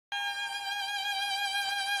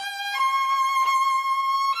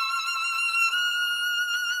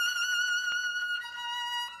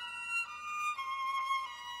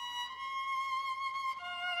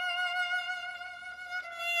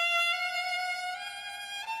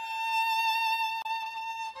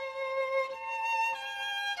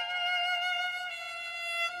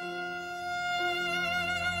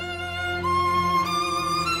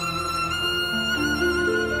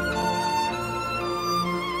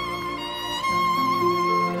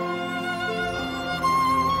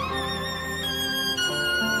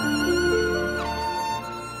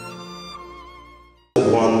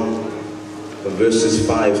verses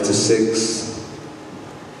 5 to 6.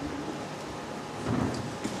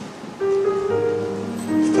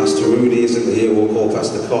 If Pastor Rudy isn't here, we'll call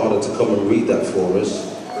Pastor Carter to come and read that for us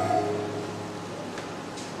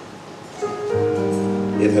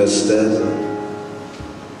in her stead.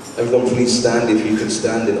 Everyone please stand if you can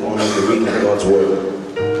stand in honor of the reading of God's word.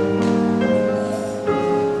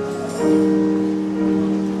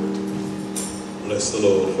 Bless the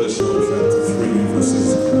Lord. 1 John chapter 3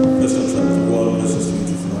 verses 1 John chapter 1 verses 3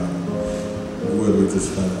 to 5. The word we just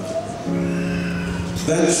found.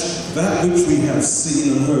 That which we have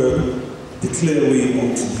seen and heard declare we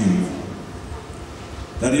unto you,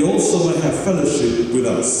 that ye also may have fellowship with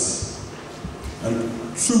us. And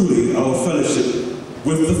truly our fellowship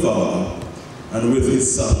with the Father and with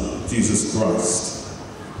his Son, Jesus Christ.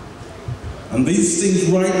 And these things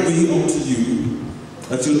write we unto you,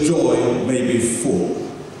 that your joy may be full.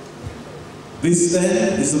 This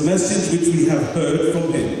then is the message which we have heard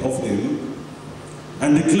from him, of him,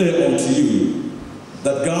 and declare unto you,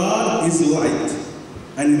 that God is light,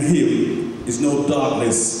 and in him is no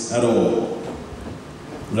darkness at all.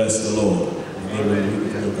 Bless the Lord.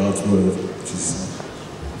 Amen. God's word. Jesus.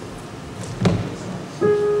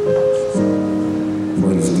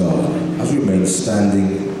 Praise God. As we remain standing,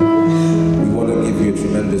 we want to give you a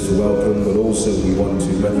tremendous welcome, but also we want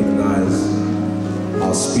to recognize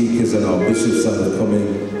our speakers and our bishops that are coming.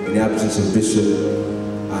 In the absence of Bishop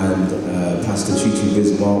and Pastor Chichi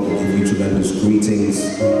Bismarck, we give you tremendous greetings.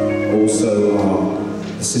 Also our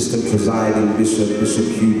Assistant Presiding Bishop, Bishop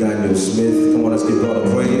Hugh Daniel Smith. Come on, let's give God a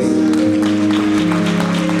praise.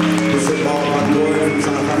 Bishop Mark Van Doyen from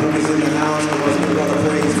South Africa is in the house. Come on, let's give God a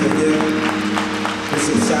praise for him.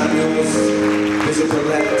 Bishop Samuels,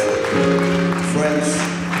 Bishop-elect French.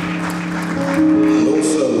 And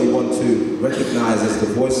also we want to recognize as the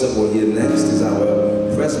voice that we'll hear next is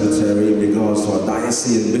our presbytery in regards to our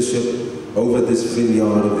diocesan bishop over this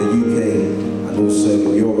vineyard of the UK and also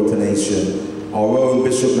Europe and Asia, our own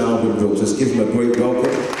Bishop Melvin Brooks. Let's give him a great welcome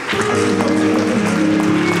as he comes to our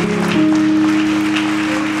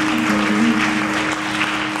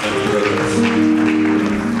Thank you very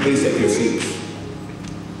much. Please take your seats.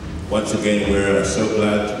 Once again, we're so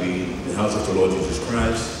glad to be in the house of the Lord Jesus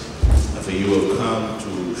Christ, and for you have come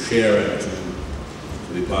to share and to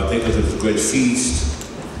be partakers of this great feast.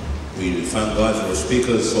 We thank God for the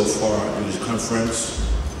speakers so far in this conference,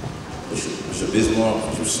 Bishop Bismarck,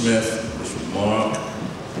 Bishop Smith, Bishop Mark,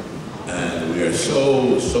 and we are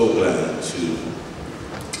so glad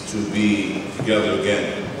to be together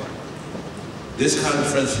again. This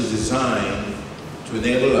conference is designed to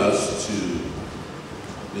enable us to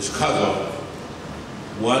discover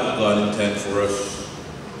what God intends for us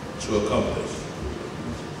to accomplish.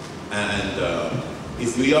 And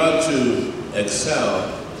if we are to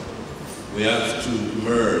excel, we have to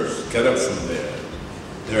emerge, get up from there.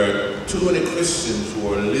 There are too many Christians who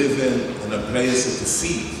are living in a place of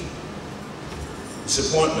defeat,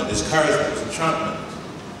 disappointment, discouragement, enchantment,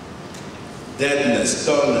 deadness,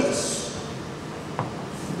 dullness,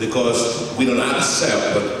 because we don't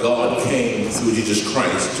accept that God came through Jesus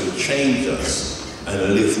Christ to change us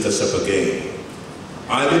and lift us up again.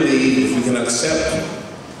 I believe if we can accept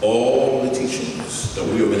all the teachings that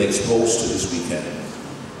we have been exposed to this weekend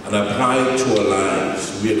and apply it to our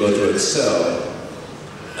lives, we are going to excel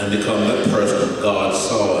and become that person that God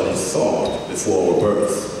saw and he thought before our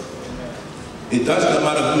birth. It does not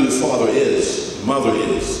matter who your father is, mother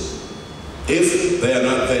is. If they are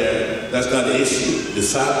not there, that's not the issue. The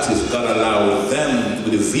fact is God allowed them to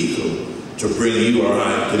be the vehicle to bring you or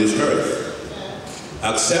I to this earth.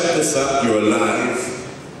 Accept the fact you're alive,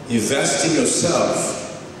 invest in yourself,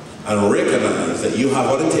 and recognize that you have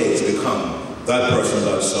what it takes to become that person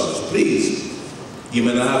God saw. So please, you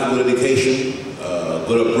may not have good education,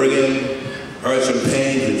 good upbringing, hurts and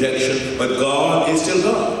pain, rejection, but God is still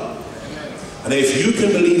God. And if you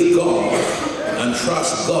can believe God and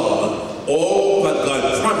trust God, all that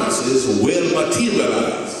God promises will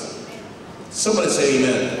materialize. Somebody say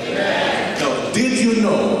amen. Amen. Now, did you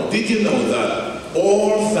know that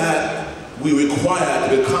all that we require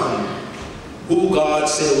to become who God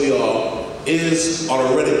said we are is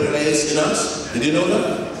already placed in us? Did you know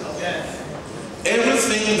that? Yes.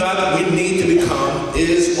 Everything that we need to become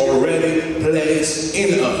is already placed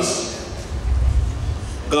in us.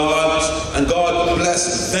 God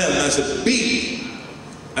blessed them as a being.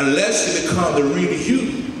 Unless you become the real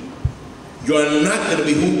you are not going to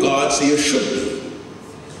be who God says you should be.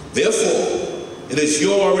 Therefore, it is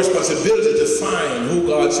your responsibility to find who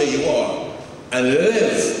God says you are and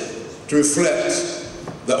live to reflect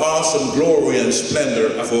the awesome glory and splendor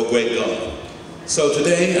of our great God. So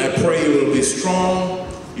today, I pray you will be strong,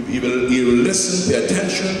 you will listen, pay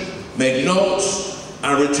attention, make notes,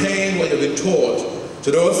 and retain what you've been taught.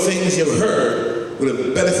 So those things you've heard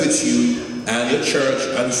will benefit you and your church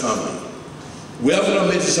and family. We have an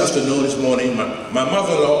amazing this afternoon, this morning. My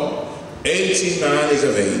mother-in-law, 89 years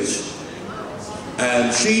of age,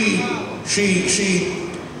 and she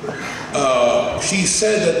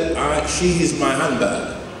said that she is my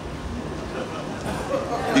handbag,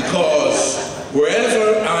 because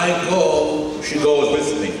wherever I go, she goes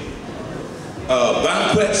with me.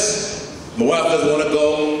 Banquets, my wife doesn't want to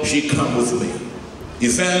go, she comes with me.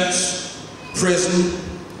 Events, prison,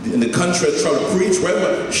 in the country, I try to preach,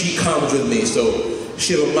 wherever, she comes with me. So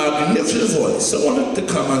she has a magnificent voice. So I wanted to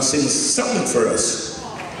come and sing something for us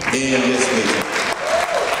in this meeting.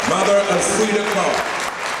 Mother Elfrida Clark.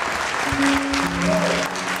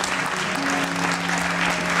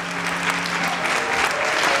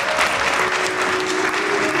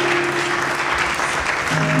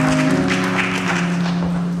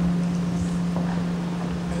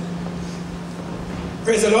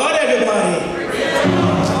 Praise the Lord, everybody.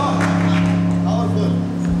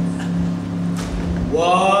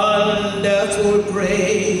 Wonderful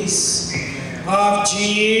grace of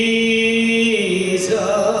Jesus,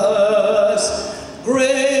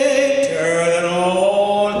 greater than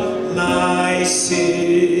all my sins.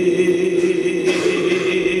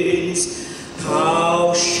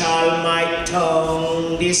 How shall my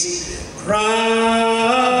tongue describe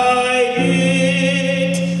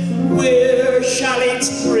it? Where shall its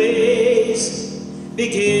praise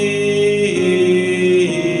begin?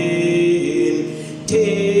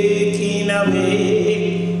 Taking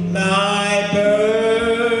away my burdens,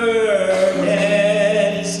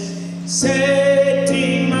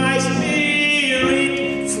 setting my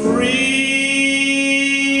spirit free,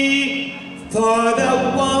 for the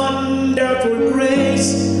wonderful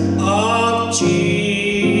grace of Jesus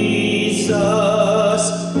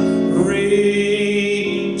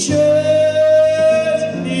reaches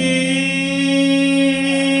me.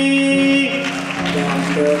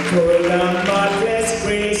 Wonderful and marvelous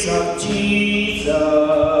grace of Jesus,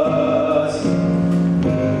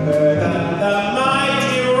 deeper than the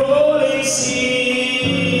mighty rolling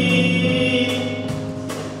sea.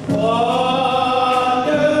 Wonderful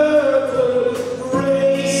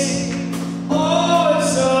grace, all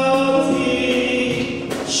sufficient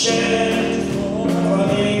for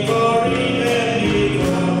me, for even me,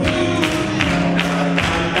 for me. And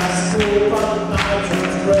the scope of my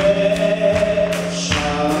transgression,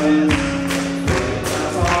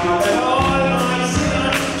 for all my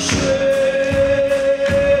sin shame.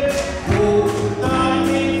 Oh,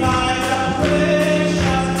 magnify the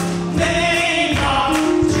precious name of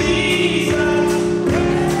Jesus.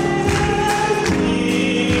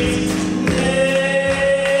 His name.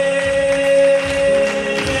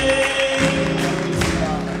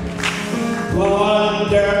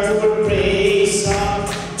 Wonderful grace of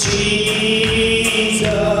Jesus,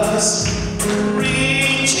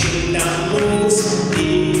 reaching the most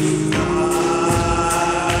defied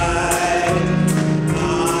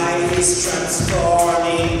by His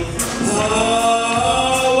transforming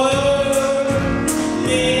power,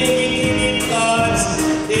 making it God's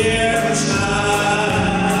dear child,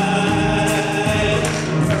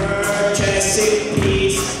 purchasing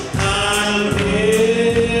peace and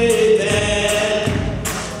heaven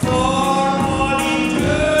for all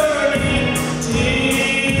eternity.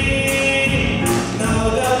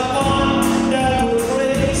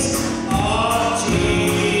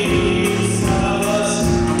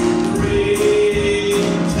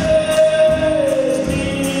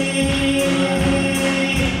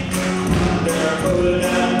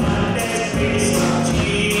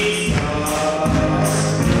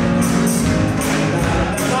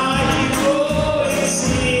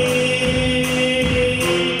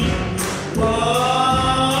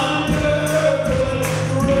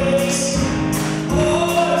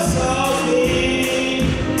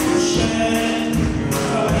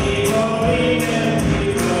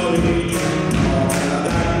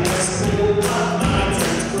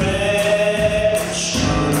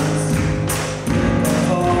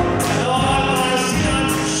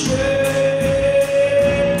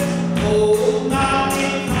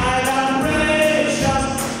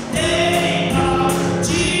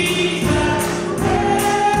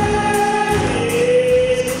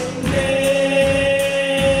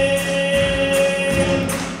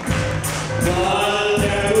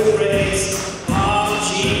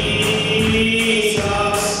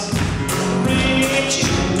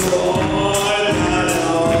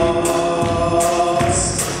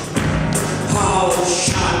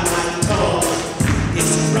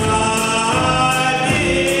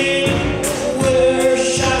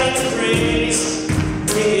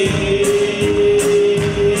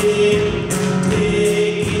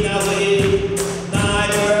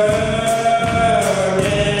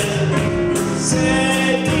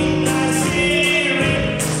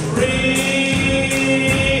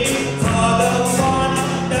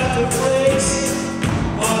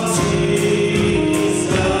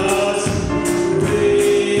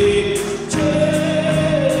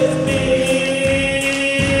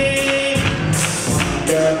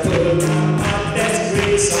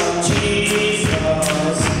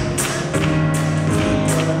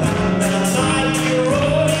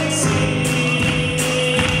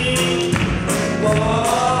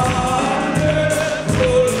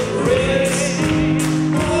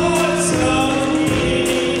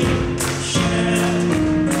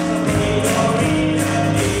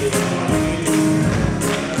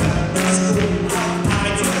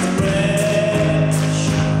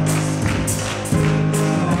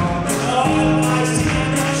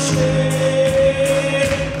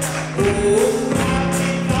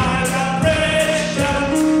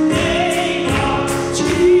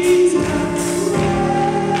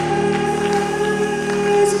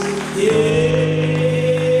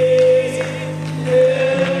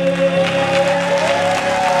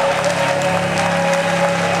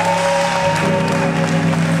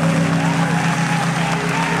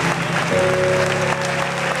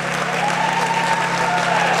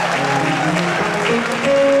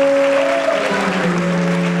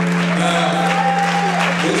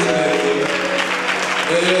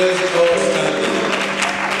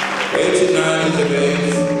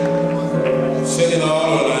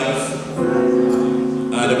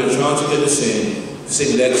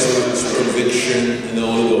 Sing excellence, conviction, and the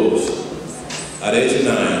Holy Ghost. At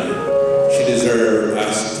 89, she deserved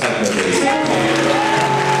as to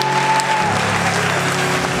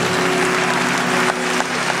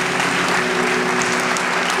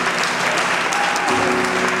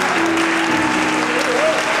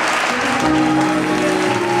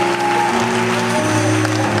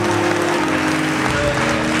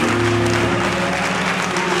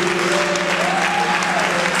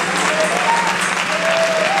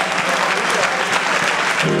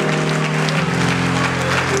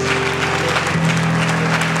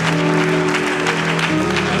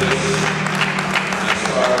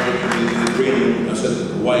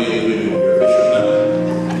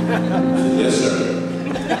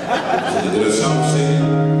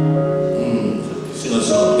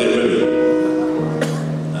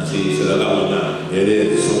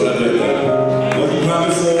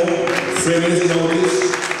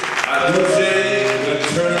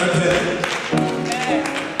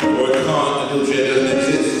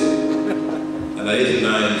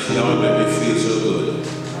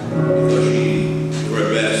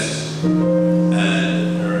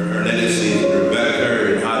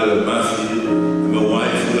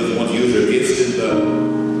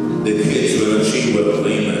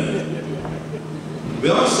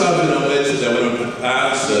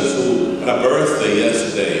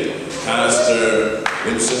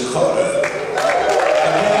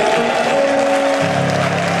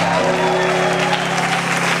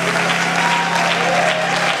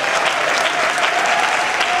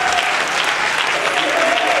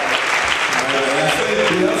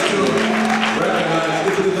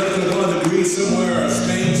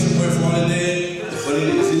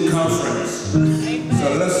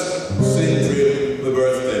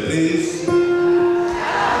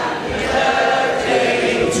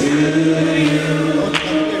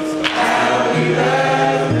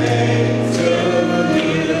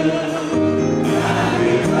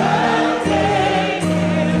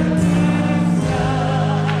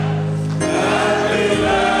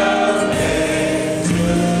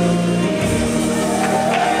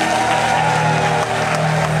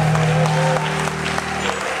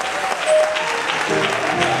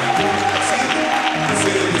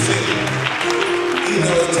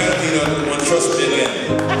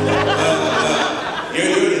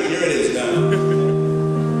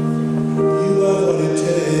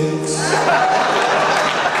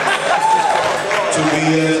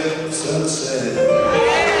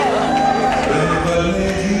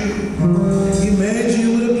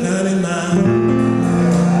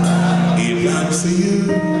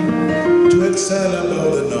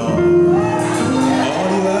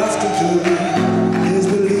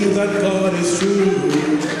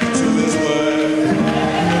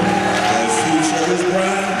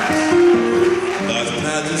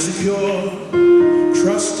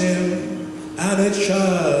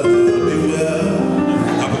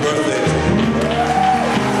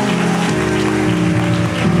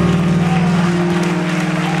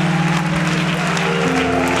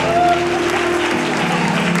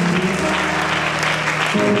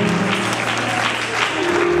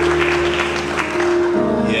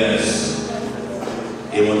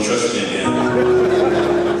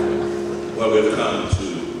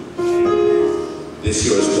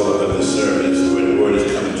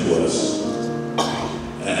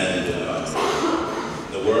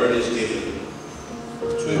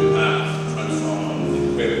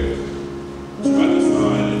ratify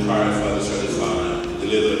the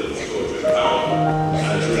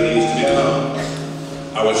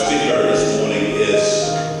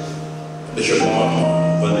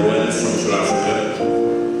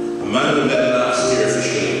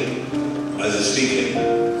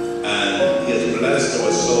him, and he has blessed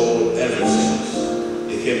our soul ever since.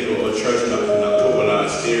 He came to our church in October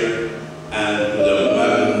last year, and with a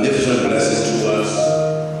magnificent blessing to us.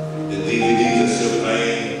 The DVDs are still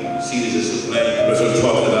playing, CDs are still playing. We're still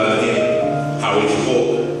talking about him, how he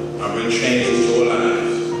spoke, and bring changes to our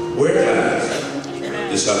lives. We're glad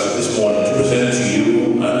this morning to present to you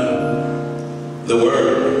the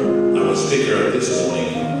word. Our speaker this morning,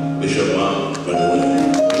 Bishop Mark.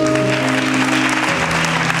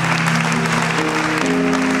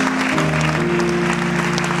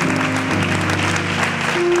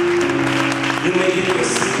 You may get your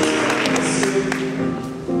seat.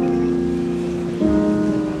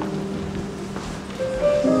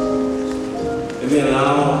 Let me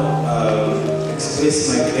allow express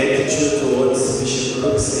my gratitude towards Bishop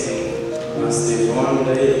Brooks and Master Yvonne.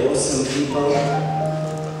 Very awesome people.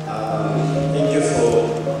 Thank you for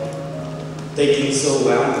taking so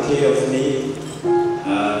well care of me.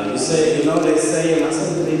 They say you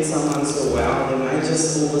mustn't treat someone so well, they might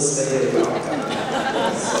just overstay a welcome.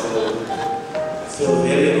 So I feel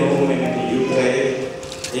very home in the UK.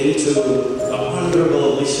 Into the Honorable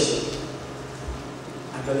Bishop,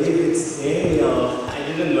 I believe it's Daniel, I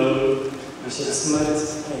didn't know, Bishop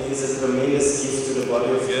Smith, and he's a tremendous gift to the body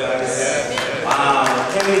of Christ. Wow,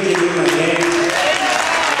 can we give him a hand?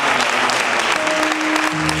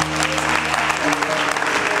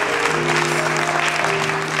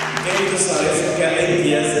 Came to South Africa 8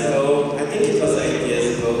 years ago, I think it was 8 years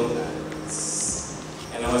ago,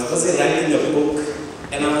 and I was busy writing a book,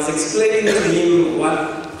 and I was explaining to him what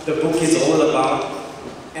the book is all about,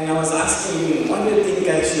 and I was asking him, what do you think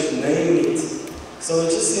I should name it? So he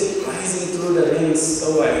just said, Rising Through the Ranks.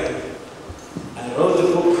 So I wrote the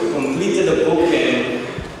book, completed the book, and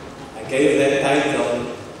I gave that title.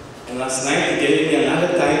 And last night he gave me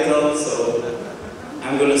another title, so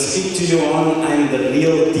I'm going to speak to you on I'm the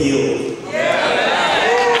Real Deal.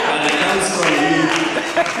 And it comes from me.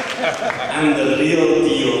 I'm the real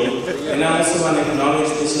deal. And I also want to acknowledge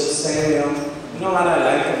Bishop Samuel. You know what I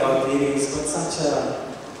like about him? He's got such a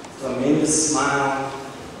tremendous smile.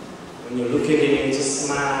 When you look at him, he just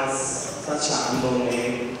smiles. Such a humble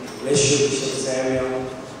man. Bless you, Bishop Samuel.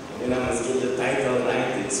 And then I must get the title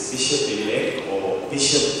right. It's Bishop-elect or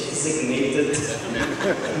Bishop designated.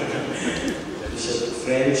 Bishop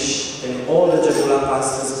French. And all the Jagula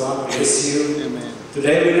pastors, God bless you. Amen.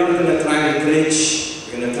 Today we're not going to try and preach.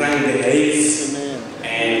 We're going to try and behave. Amen.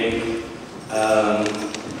 And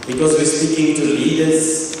because we're speaking to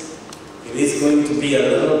leaders, it is going to be a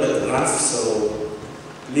little bit rough, so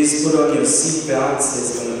please put on your seat belts.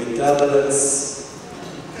 There's going to be turbulence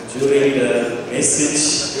during the message,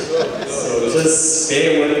 so just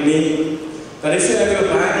bear with me. But if you have your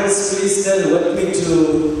Bibles, please turn with me to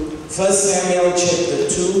 1 Samuel chapter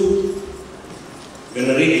 2. We're going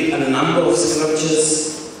to read a number of scriptures,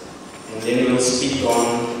 and then we'll speak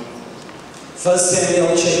on 1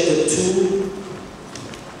 Samuel chapter 2.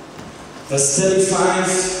 Verse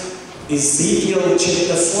 35, Ezekiel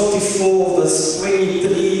chapter 44, verse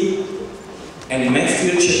 23, and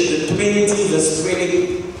Matthew chapter 20, verse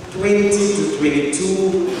 20 to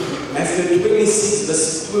 22, Matthew 26,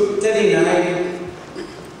 verse 39,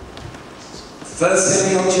 1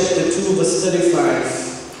 Samuel chapter 2, verse 35.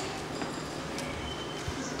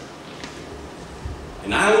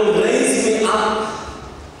 And I will raise me up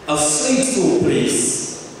a faithful priest,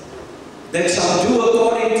 that shall do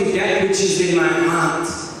according to that which is in my heart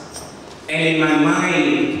and in my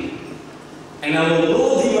mind. And I will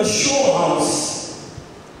build him a sure house,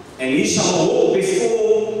 and he shall walk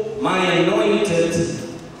before my anointed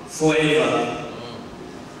forever.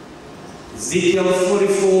 Ezekiel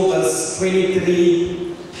 44 verse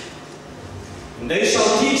 23. And they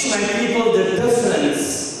shall teach my people the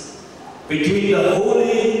difference between the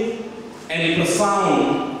holy and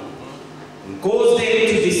profound, and cause them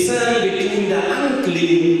to discern between the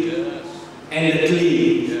unclean and the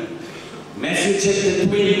clean. Matthew chapter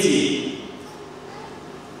 20.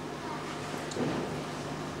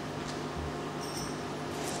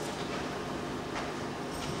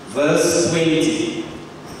 Verse 20.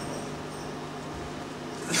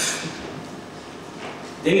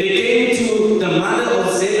 Then they came to the mother of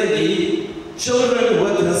Zebedee, children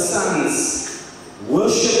with her sons,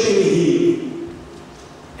 worshipping him,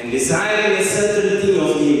 and desiring a certain thing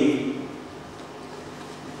of him.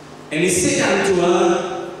 And he said unto her,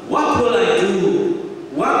 What will I do?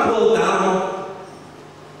 What wilt thou?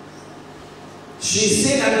 She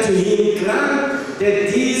said unto him, Grant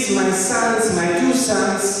that these my sons, my two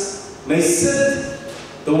sons, may sit,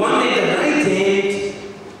 the one at the right hand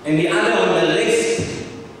and the other on the left,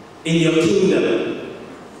 in your kingdom.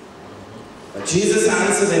 But Jesus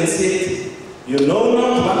answered and said, "You know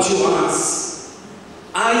not what you ask.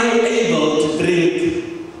 Are you able to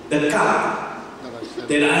drink the cup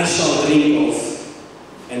that I shall drink of,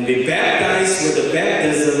 and be baptized with the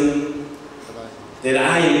baptism that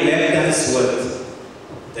I am baptized with?"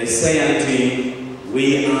 They say unto him,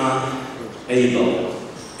 "We are able."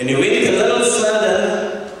 And he went a little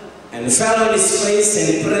further and fell on his face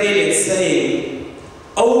and prayed and saying,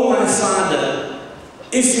 "O my Father,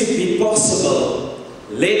 if it be possible,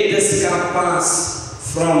 let this cup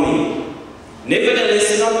pass from me.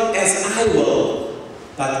 Nevertheless, not as I will,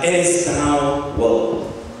 but as thou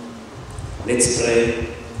wilt." Let's pray.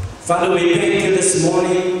 Father, we thank you this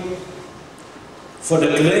morning for the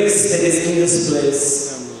grace that is in this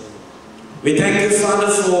place. We thank you,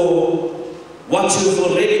 Father, for what you've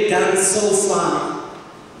already done so far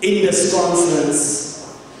in this conference.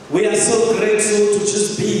 We are so grateful to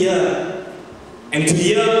just be here and to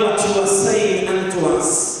hear what you are saying unto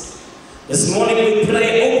us. This morning we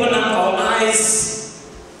pray, open up our eyes,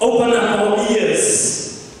 open up our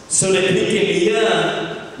ears, so that we can hear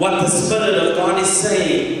what the Spirit of God is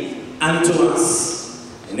saying unto us.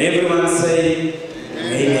 And everyone say,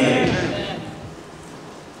 Amen.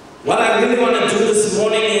 What I really want to do this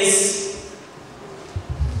morning is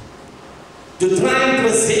to try and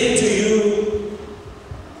present to you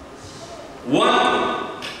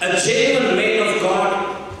what a genuine man of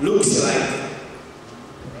God looks like.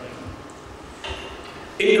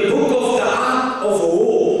 In the book of the Art of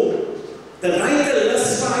War, the writer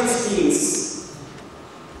lists 5 things,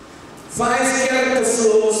 5 character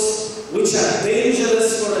flaws which are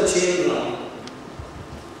dangerous for a general.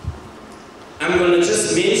 I'm going to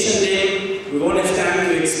just mention them. We won't have time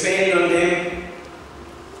to expand on them.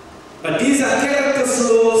 But these are character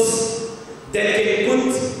flaws that can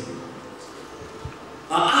put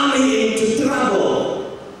an army into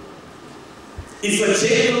trouble if a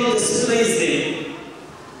general displays them.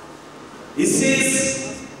 He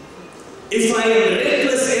says, if I am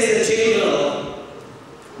reckless as a general,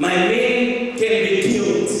 my men can be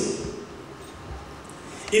killed.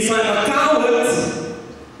 If I'm a coward,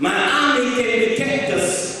 my army can be captive.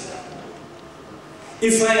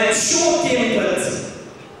 If I am short-tempered,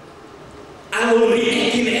 I will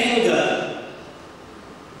react in anger.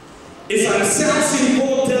 If I'm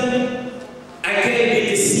self-important, I can be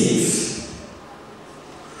deceived.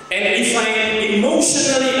 And if I am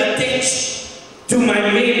emotionally attached to my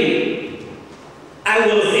men, I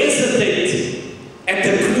will hesitate at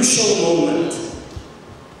the crucial moment.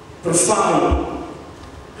 Profound.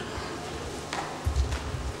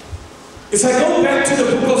 If I go back to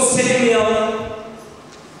the book of Samuel,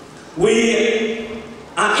 we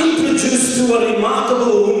are introduced to a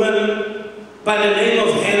remarkable woman by the name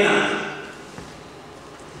of Hannah.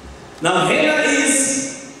 Now, Hannah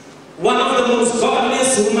is one of the most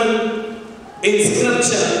godliest women in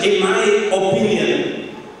Scripture, in my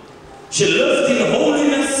opinion. She lived in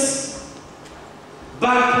holiness,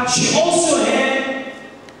 but she also had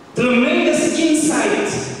tremendous insight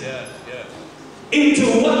into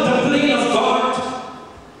what the plan of God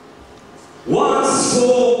was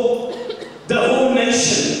for the whole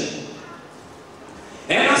nation.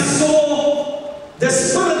 And I saw the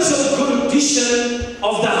spiritual condition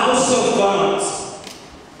of the house of God.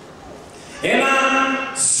 And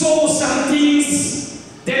I saw some things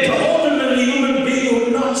that the ordinary human being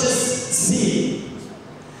would not just see.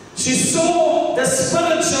 She saw the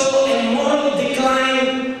spiritual and moral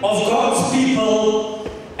decline of God's people,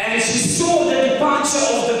 and she saw the departure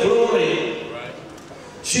of the glory.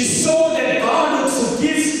 She saw that God would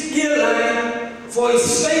forgive Eli for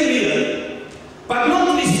his failure, but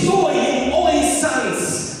not restore him or his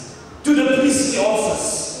sons to the priestly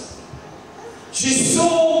office. She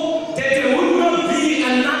saw that there would not be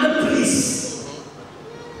another priest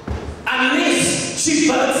unless she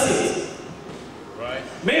births it.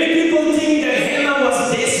 Many people think that Hannah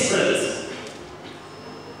was desperate,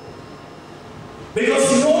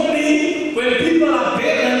 because normally when people are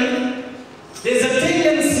barren, there's a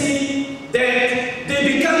tendency that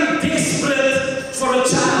they become desperate for a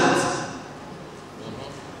child.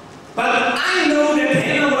 But I know that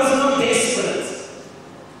Hannah was not desperate.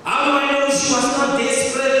 How do I know she was not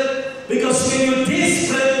desperate? Because when you're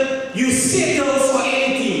desperate, you settle for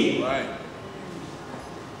anything.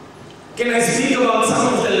 Can I speak about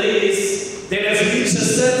some of the ladies that have reached a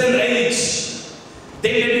certain age?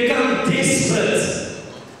 Then they become desperate,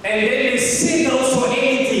 and then they settle for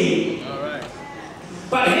anything.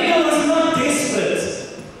 But Hannah was not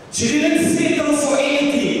desperate. She didn't settle for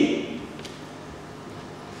anything.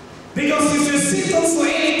 Because if you settle for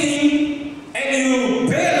anything and you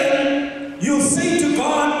barren, you say to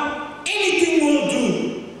God, anything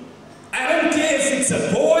it's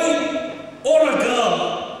a boy or a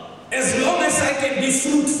girl, as long as I can be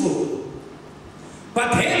fruitful.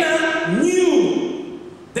 But Hannah knew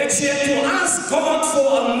that she had to ask God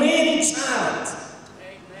for a man child,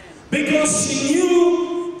 because she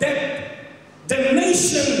knew that the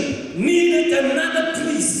nation needed another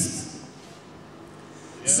priest.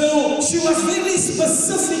 So she was very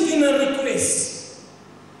specific in her request.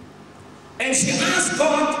 And she asked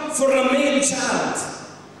God for a male child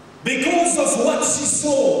because of what she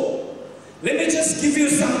saw. Let me just give you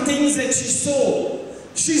some things that she saw.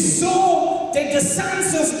 She saw that the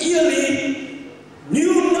sons of Eli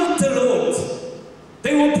knew not the Lord.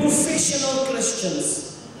 They were professional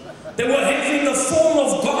Christians. They were having a form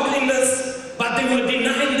of godliness, but they were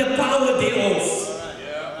denying the power thereof.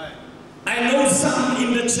 I know some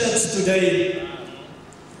in the church today.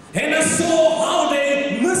 And I saw how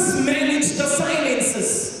they mismanaged the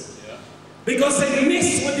finances because they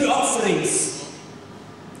messed with the offerings.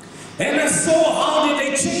 And I saw how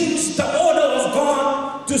they changed the order of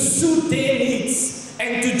God to suit their needs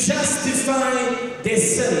and to justify their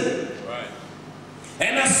sin.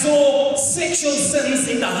 And I saw sexual sins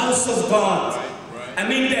in the house of God. I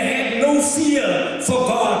mean, they had no fear for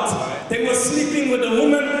God. They were sleeping with a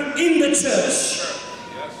woman in the church.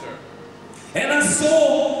 And I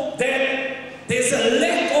saw that there's a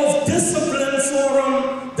lack of discipline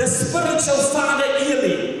from the spiritual father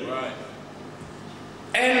Eli.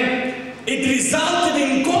 And it resulted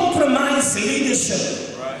in compromised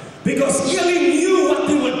leadership. Because Eli knew what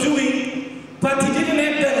they were doing, but he didn't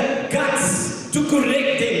have the guts to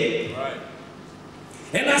correct them.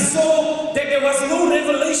 And I saw that there was no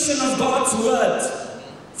revelation of God's word.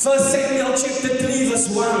 1 Samuel chapter 3 verse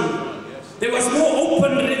 1. There was no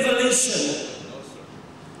open revelation.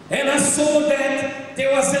 And I saw that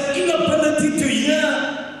there was an inability to hear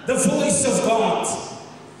the voice of God.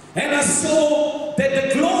 And I saw that the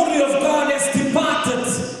glory of God has departed.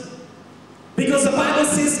 Because the Bible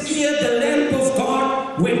says here the lamp of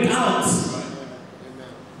God went out.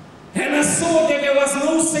 And I saw that there was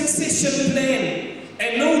no succession plan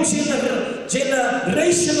and no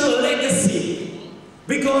generational legacy.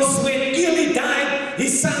 Because when Eli died,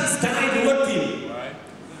 his sons died with him.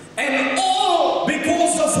 And all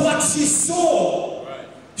because of what she saw,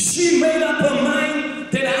 she made up her mind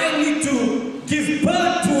that I need to give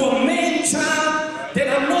birth to a man child that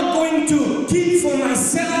I'm not going to keep for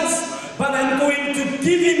myself, but I'm going to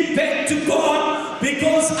give him back to God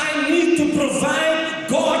because I need to provide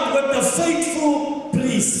God with the faithful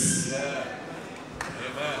priest.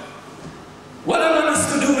 What I want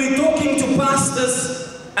us to do, we're talking to pastors.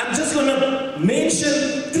 I'm just going to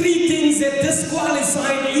mention 3 things that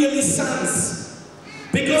disqualified Eli's sons.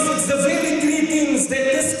 Because it's the very 3 things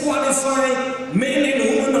that disqualify men and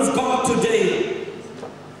women of God today.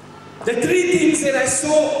 The 3 things that I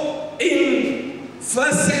saw in 1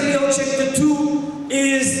 Samuel chapter 2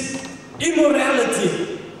 is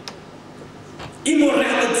immorality.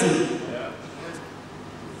 Immorality.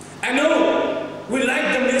 I know we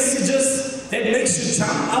like the messages that makes you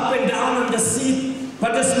jump up and down on the seat.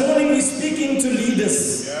 But this morning we're speaking to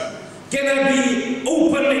leaders. Can I be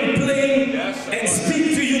open and plain and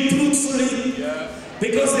speak to you truthfully?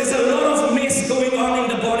 Because there's a lot of mess going on in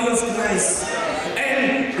the body of Christ.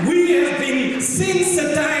 And we have been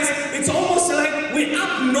sensitized. It's almost like we're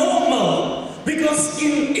abnormal. Because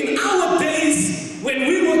in our days, when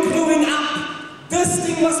we were growing up, this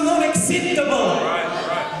thing was not acceptable.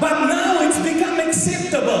 But now it's become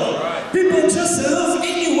acceptable. People just live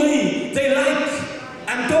any way they like.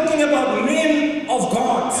 I'm talking about men of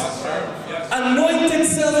God, anointed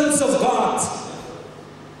servants of God.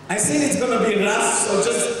 I said it's going to be rough, so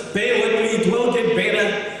just bear with me, it will get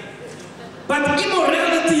better. But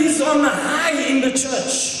immorality is on a high in the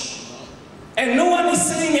church, and no one is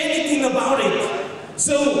saying anything about it.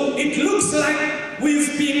 So it looks like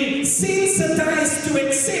we've been sensitized to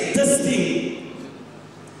accept this thing.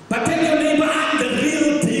 But tell your neighbor, I'm the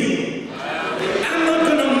real deal. I'm not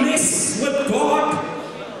going to mess with God.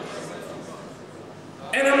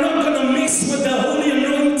 And I'm not going to mess with the holy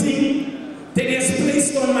anointing that He has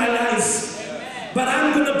placed on my life. But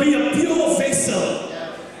I'm going to be a pure vessel.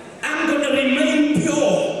 I'm going to remain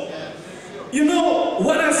pure. You know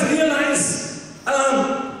what I've realized?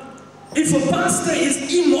 If a pastor is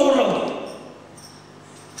immoral,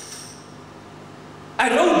 I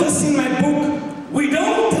wrote this in my book, we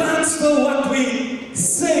don't transfer what we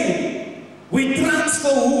say, we transfer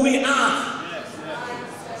who we are.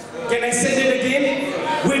 Can I say that again?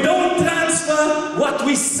 We don't transfer what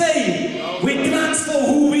we say, we transfer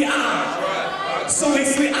who we are. So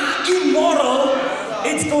if we are immoral,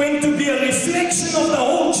 it's going to be a reflection of the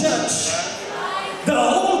whole church. The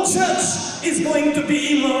is going to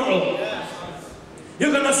be immoral.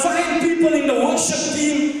 You're going to find people in the worship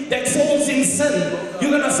team that falls in sin.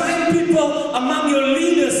 You're going to find people among your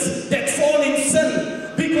leaders that fall in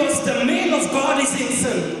sin because the man of God is in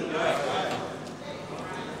sin.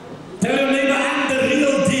 Tell your neighbor, I'm the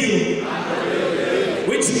real deal.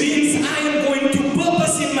 Which means I am going to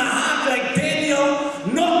purpose in my heart like Daniel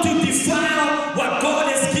not to defile what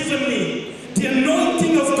God has given me. The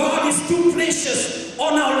anointing of God is too precious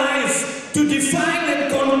on our life to defile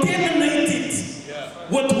and contaminate it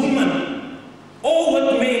with women or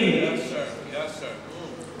with men. Yes, sir. Yes, sir.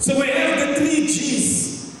 So we have the 3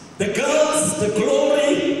 G's. The girls, the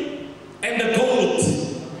glory, and the gold.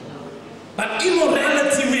 But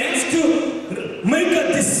immorality, we have to make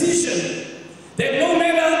a decision that no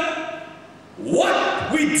matter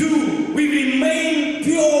what we do, we remain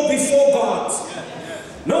pure before God.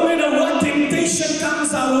 No matter what temptation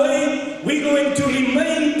comes our way, we're going to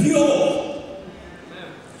remain pure.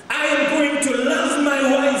 I am going to love my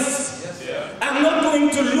wife. I'm not going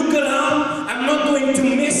to look around. I'm not going to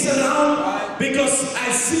mess around because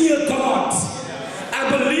I fear God. I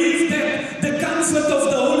believe that the comfort of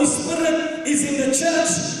the Holy Spirit is in the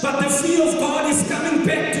church, but the fear of God is coming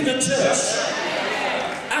back to the church.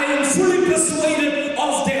 I am fully persuaded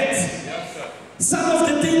of that. Some of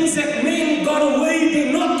the things that men got away,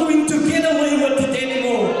 they're not going to get away with it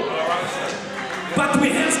anymore. But we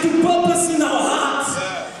have to purpose in our hearts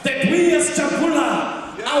that we as Chapula,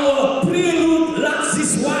 our prelude loves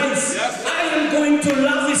his wife. I am going to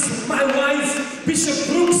love my wife. Bishop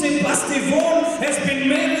Brooks and Pastor Yvonne has been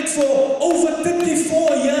married for over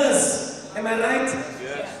 34 years. Am I right?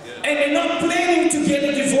 And they're not planning to get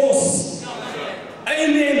a divorce.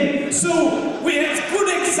 Amen. So we have good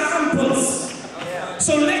examples.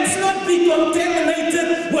 So let's not be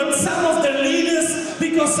contaminated with some of the leaders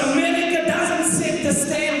because America doesn't set the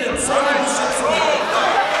standards.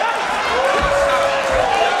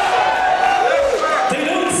 They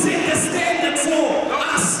don't set the standard for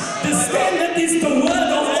us. The standard is the word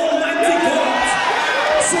of Almighty God.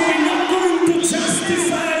 So we're not going to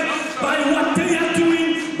justify by what they are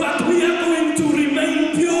doing, but we are going to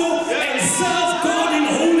remain pure and serve God in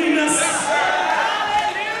holiness.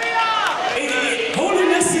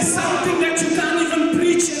 Holiness is something that you can't even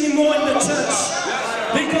preach anymore in the church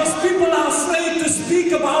because people are afraid to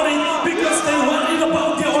speak about it because they're worried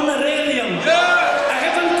about their honorarium. I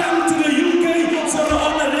haven't come to the UK for the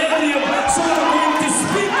honorarium, so I'm going to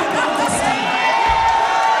speak about this thing.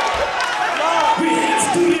 We have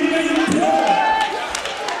to remain pure.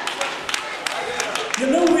 You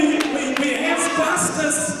know, we have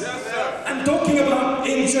pastors. I'm talking about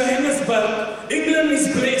in Johannesburg. England is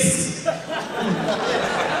blessed.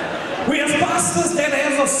 We have pastors that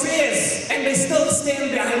have affairs and they still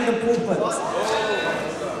stand behind the pulpit.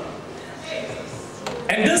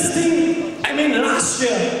 And this thing, I mean, last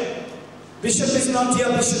year, Bishop is not here,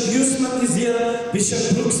 Bishop Usman is here,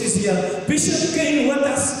 Bishop Brooks is here. Bishop came with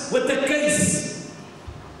us with the case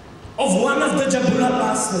of one of the Jabula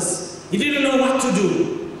pastors. He didn't know what to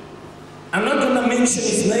do. I'm not going to mention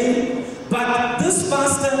his name, but this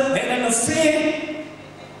pastor had an affair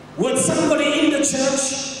with somebody in the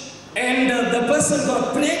church, and the person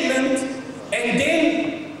got pregnant, and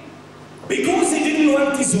then because he didn't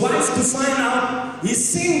want his wife to find out, he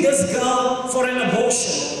sent this girl for an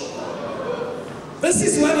abortion. This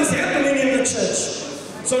is what is happening in the church.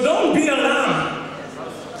 So don't be alarmed.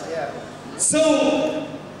 So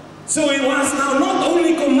he was now not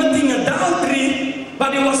only committing adultery,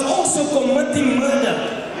 but he was also committing murder.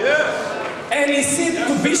 And he said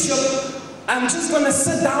to Bishop, I'm just going to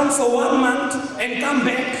sit down for 1 month and come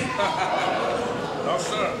back. No,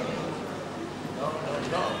 sir.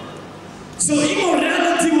 So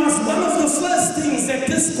immorality was one of the first things that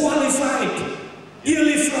disqualified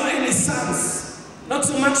Eli and his sons. Not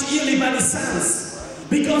so much Eli, but his sons.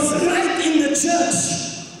 Because right in the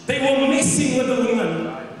church, they were messing with the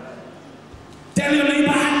women. Tell your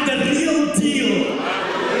neighbor, I'm the real deal.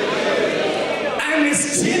 I'm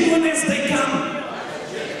as genuine as they come.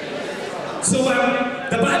 So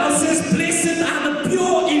the Bible says, blessed are the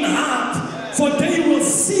pure in heart, for they will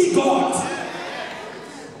see God.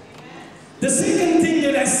 The second thing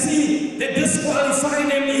that I see that disqualified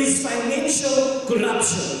them is financial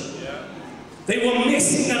corruption. They were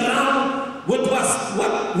messing around with what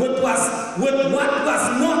was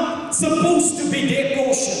not supposed to be their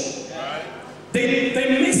portion. They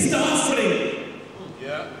missed the offering.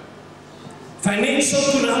 Financial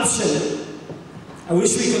corruption. I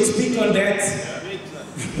wish we could speak on that.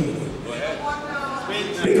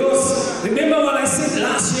 Because remember what I said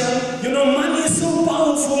last year, you know, money is so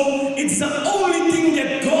powerful, it's the only thing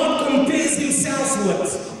that God compares himself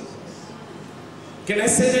Can I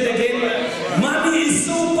say that again? Money is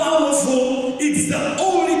so powerful, it's the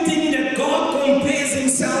only thing that God compares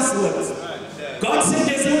himself with. God said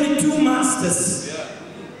there's only two masters,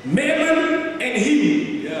 Mammon and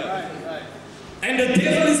him. And the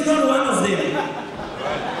devil is not one of them.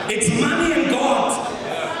 It's money and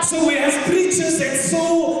God. So we have preachers that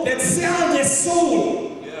sell their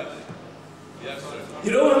soul.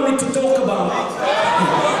 You don't want me to talk about it.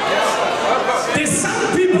 There's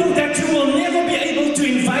some people that you will never be able to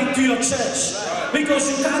invite to your church because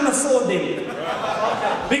you can't afford them.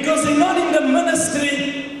 Because they're not in the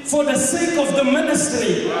ministry for the sake of the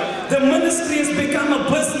ministry. The ministry has become a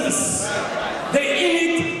business. They're in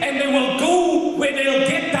it and they will go where they'll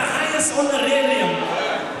get the highest honorarium.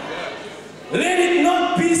 Let it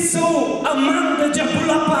not be so among the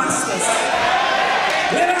Jabula pastors.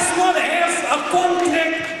 Let us not have a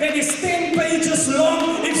contract that is 10 pages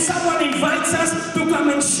long if someone invites us to come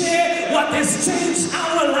and share what has changed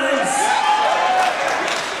our lives.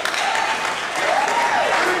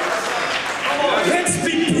 Let's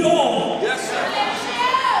be pure.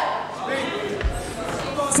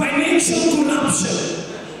 Financial corruption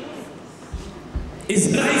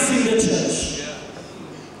is rife in the church.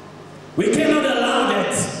 We cannot allow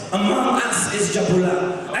that among us as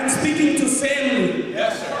Jabula. I'm speaking to family.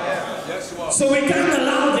 Yes, sir. Yes, you are. So we can't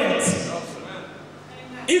allow that.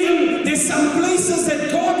 Even there's some places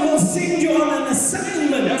that God will send you on an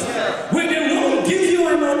assignment where they won't give you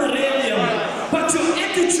an honorarium. But your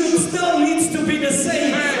attitude still needs to be the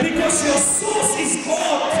same because your source is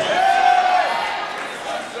God.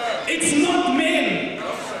 It's not men.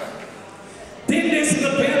 Then there's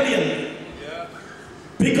rebellion.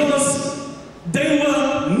 Because they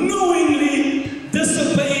were knowingly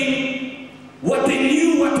disobeying what they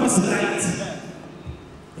knew what was right.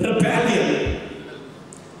 Rebellion.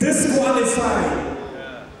 Disqualify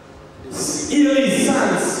Eli's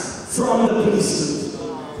sons from the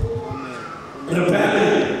priesthood.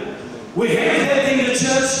 Rebellion. We have that in the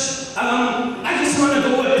church. I just want to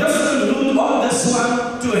go a different route on this one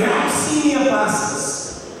to help senior pastors.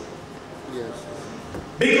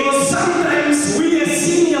 Because sometimes we as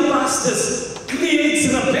senior pastors create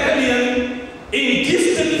rebellion in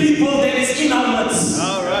gifted people that is in our midst.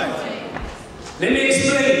 All right. Let me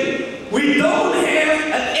explain. We don't have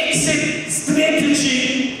an exit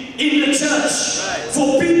strategy in the church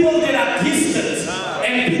for people that are gifted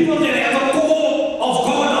and people that have a call of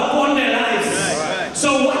God upon their lives.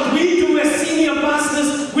 So what we do as senior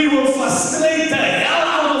pastors, we will frustrate the hell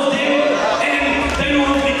out of them and they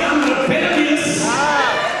will become rebellious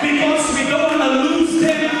because we don't want to lose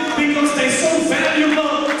them because they're so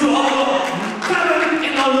valuable to our current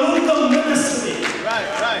and our local ministry.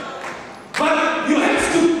 Right. But you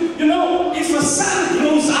have to, you know, if a son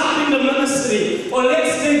grows up in the ministry, or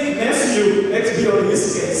let's take nephew, let's be on his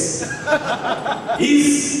case.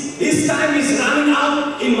 His time is running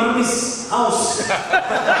out in mommy's house.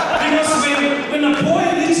 Because when a boy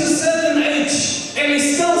reaches a certain age and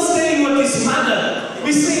he's still staying with his mother,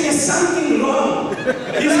 we say there's something wrong.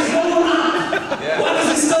 He's grown up. What is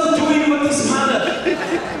he still doing with his mother?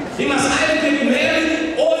 He must either get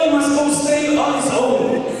married or he must go stay on his own.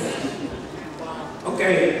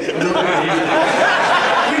 Okay. We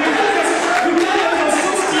can't have a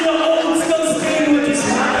 50-year-old still staying with his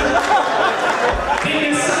mother. Then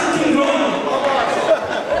there's something wrong.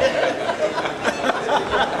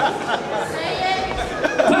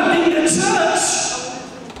 But in the church,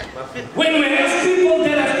 when we have people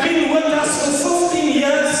that have been with us for 15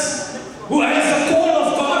 years, who have a call of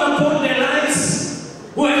God upon their lives,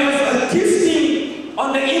 who have a gifting on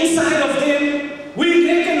the inside of them, we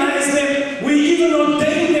recognize them, we even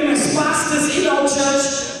ordain them as pastors in our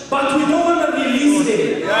church, but we don't want to release them.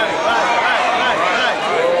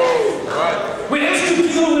 We have to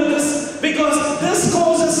deal with this because this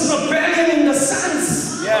causes rebellion in the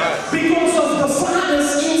sons because of the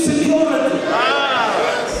father's insecurity.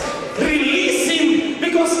 Release him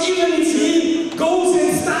because even if he goes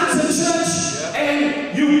and starts a church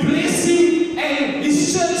and you bless him and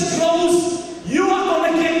his church grows, you are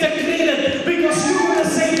going to get the credit because you're going to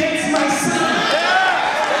say, that's my son.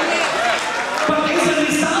 But as a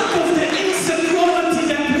result of the insecurity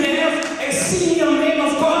that we have as senior men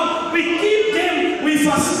of God, we keep them, we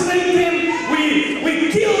frustrate them,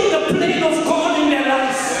 we kill the plan of God in their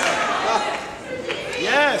lives.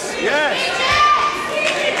 Yes.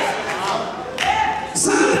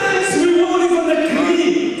 Sometimes we won't even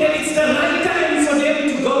agree that it's the right time for them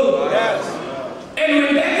to go. And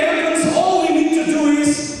when that happens, all we need to do is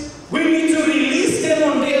we need to release them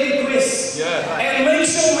on their request and make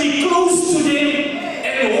sure we close to them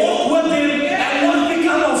and walk with them and not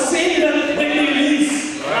become offended when they leave.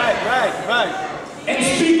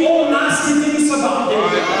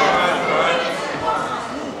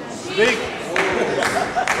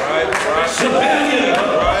 rebellion.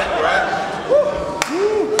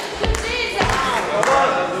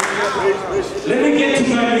 Let me get to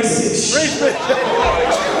my message. I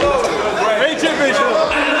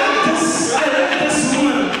like this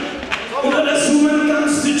woman. You know, this woman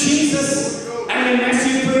comes to Jesus, and in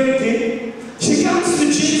Matthew 20, she comes to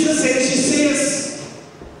Jesus and she says,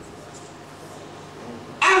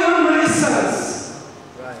 I want my sons.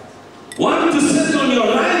 One to sit on your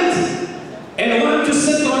right and one to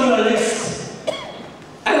sit on your left.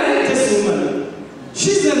 I like this woman.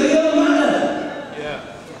 She's a real mother.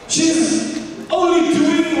 She's only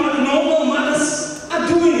doing what normal mothers are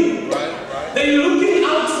doing. They're looking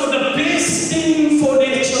out for the best thing for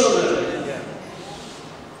their children.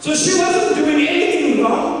 So she wasn't doing anything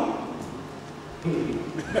wrong.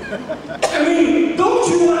 I mean, don't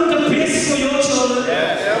you want the best for your children?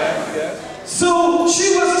 So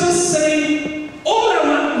she was just saying, all I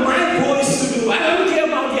want my boys to do, I don't care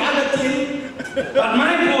about the other thing, but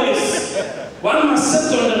my boys, one must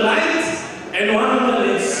sit on the right and one on the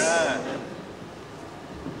left.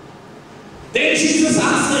 Then Jesus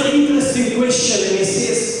asked an interesting question, and he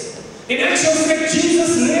says, in actual fact,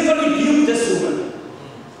 Jesus never rebuked this woman,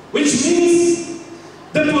 which means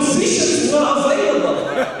the positions were available.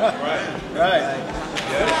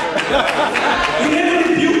 He never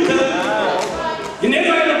rebuked her. He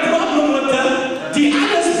never had a problem with her. The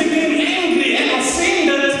others became angry and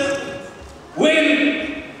offended when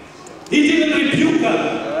he didn't rebuke her.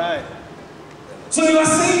 So he was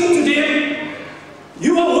saying to them,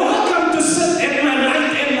 you are welcome to sit at my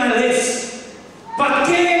right and my left, but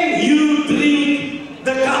can you drink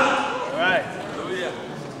the cup?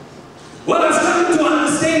 Well, I've come to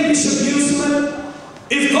understand, Bishop Huseman,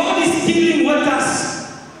 if God is dealing with us,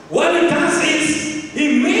 what he does is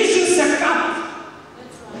he measures a cup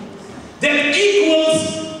that equals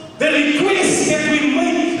the request that we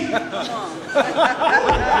make.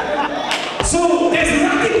 So there's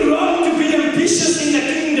nothing wrong to be ambitious in the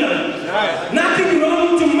kingdom. Nothing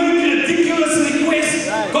wrong to make ridiculous requests.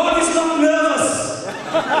 God is not nervous.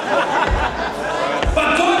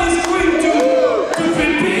 But God is going to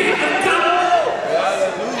prepare a cup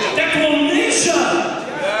that will measure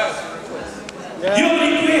your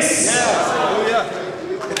requests.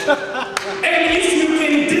 And if you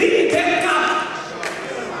can drink that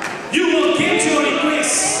cup, you will get your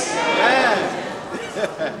requests.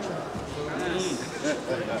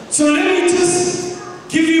 So let me just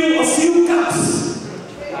give you a few cups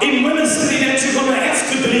in ministry that you're going to have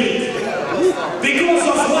to drink because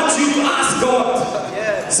of what you ask God.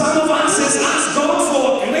 Some of us has asked God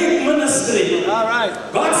for a great ministry.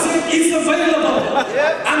 God said it's available.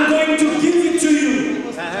 I'm going to give it to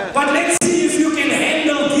you. But let's see if you can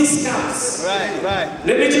handle these cups. Let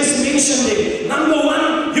me just mention it. Number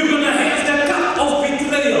one, you're going to have the cup of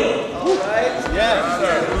betrayal.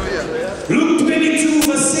 Luke 22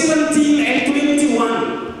 verse 17 and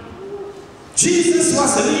 21. Jesus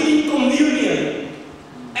was reading communion.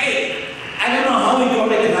 Hey, I don't know how he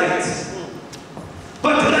got it right.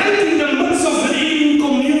 But right in the midst of reading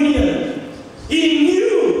communion, he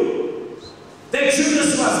knew that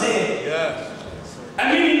Judas was there.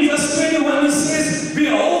 I mean, in verse 21 he says,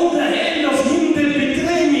 behold, the hand of him that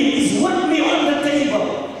betrayed me is with me on the table.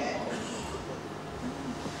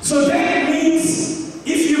 So that means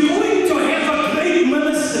if you're going to have a great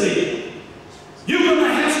ministry, you're going to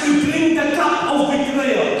have to drink the cup of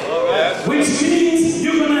betrayal. Which means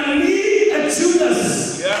you're going to need a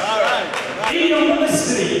Judas in your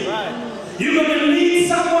ministry. You're going to need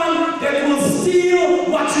someone that will steal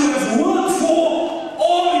what you have worked for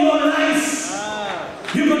all your life.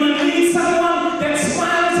 You're going to need someone that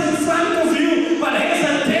smiles in front of you but has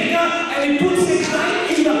a dagger and he puts it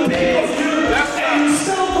right in the back of you, and you're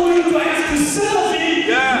still going to have to serve him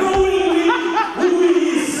knowing who he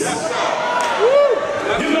is.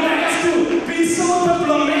 You're going to have to be so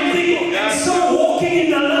diplomatic and so walking in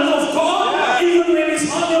the love of God, even when it's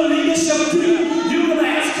on your leadership team. You're going to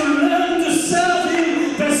have to learn to serve him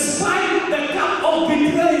despite the cup of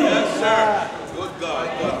betrayal. Good God,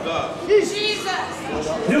 good God. Jesus.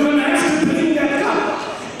 You're going to have to bring that cup.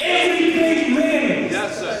 Every great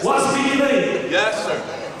man was betrayed.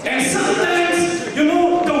 And sometimes, you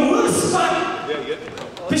know, the worst part,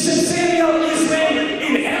 Bishop Samuel, is when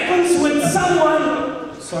it happens with someone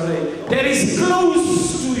that is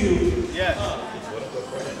close to you.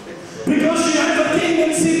 Because you have a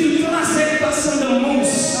tendency to trust that person the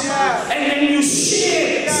most. And then you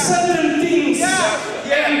share certain things.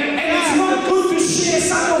 And it's not good to share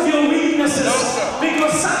some of your weaknesses.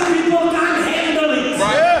 Because some people can't handle it.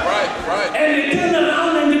 And they turn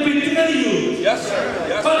around and they betray you.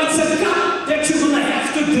 But it's a cup that you're going to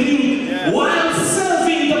have to drink.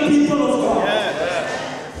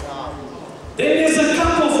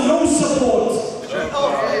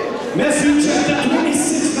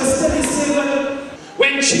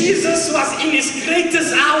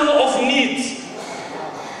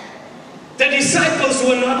 disciples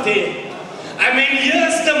were not there. I mean,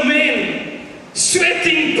 here's the man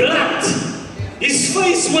sweating blood, his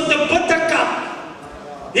face with a bitter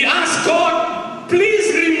cup. He asked God,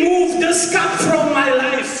 please remove this cup from my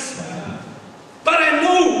life. But I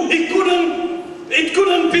know it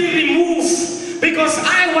couldn't be removed because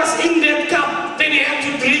I was in that cup that he had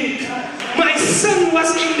to drink. My son was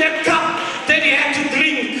in that cup that he had to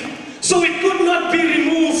drink. So it could not be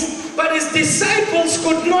removed. But his disciples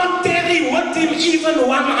could not tarry with him even 1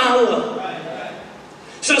 hour.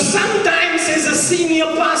 So sometimes as a senior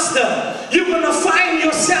pastor, you're going to find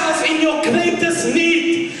yourself in your greatest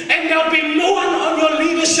need, and there'll be no one on your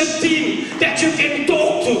leadership team that you can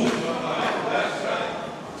talk to.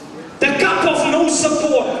 The cup of no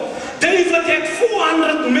support. David had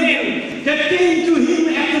 400 men that came to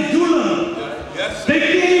him at the Dullam. They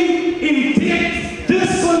came in debt,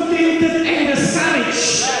 discontented, and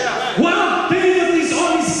discouraged. While David is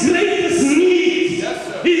on his greatest need,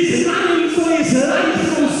 he's running for his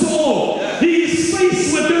life from Saul. He is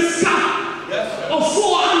faced with this cup of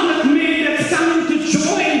 400 men that's coming to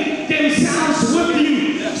join themselves with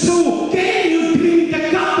him. So can you drink the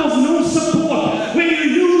cup of no support when you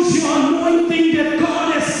use your anointing that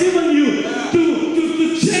God has given you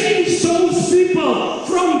to change those people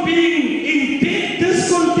from being in debt,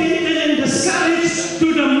 discontented, and discouraged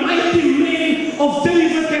to the mighty man of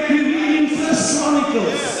David that we read in 1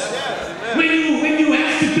 Chronicles. When you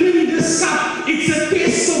have to drink this cup, it's a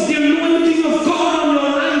test of the anointing of God on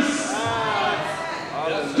your life.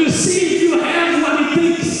 To see if you have what it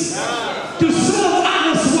takes to serve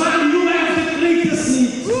others while you have the greatest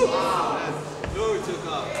need. Glory to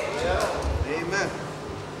God. Amen.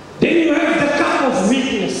 Then you have the cup of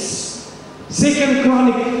weakness. 2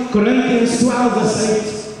 Corinthians 12 verse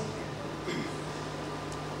 8.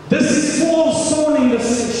 This is Paul's thorn in the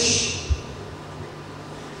flesh.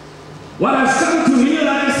 What I've come to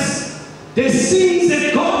realize, there's things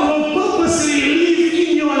that God will purposely leave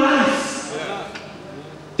in your life.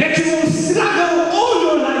 That you will struggle all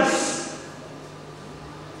your life.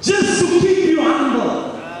 Just to keep you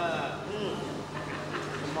humble.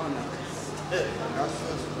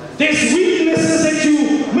 There's weaknesses that you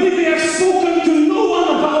maybe have spoken to no one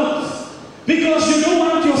about because you don't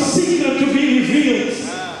want your secret to be revealed.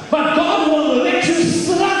 But God will let you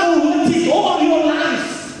struggle with it all your life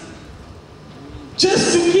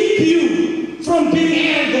just to keep you from being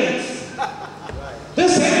arrogant.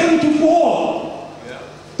 This happened to Paul.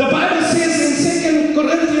 The Bible says in 2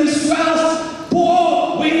 Corinthians 12,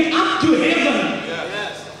 Paul went up to heaven.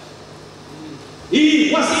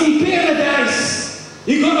 He was in paradise.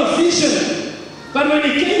 He got a vision. But when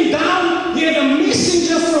he came down, he had a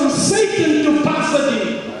messenger from Satan to buffet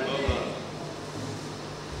him.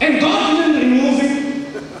 And God didn't remove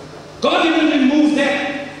him. God didn't remove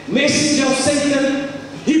that messenger of Satan.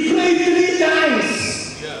 He prayed 3 times.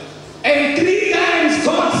 And 3 times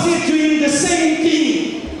God said to him the same thing.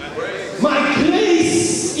 My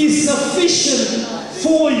grace is sufficient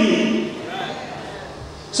for you.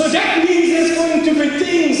 So that means there's going to be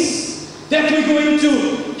things that we're going to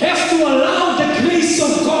have to allow the grace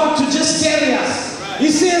of God to just carry us. He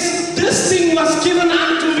says, this thing was given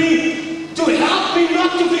unto me to help me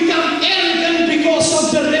not to become arrogant because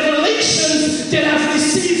of the revelations that I've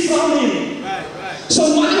received from him.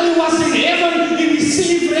 So while he was in heaven, he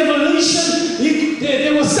received revelation.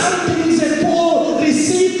 There were some things that Paul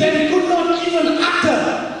received that he could not even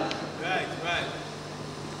utter.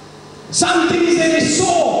 Some things that he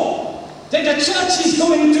saw that the church is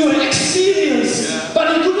going to experience,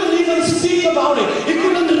 but he couldn't even speak about it. He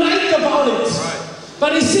couldn't write about it.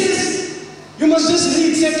 But he says, you must just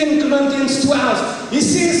read 2 Corinthians 12. He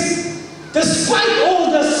says, despite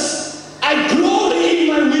all this, I glory in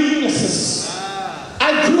my weaknesses.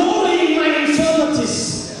 I glory in my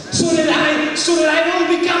infirmities, so that I don't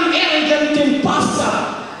become arrogant and puffed up.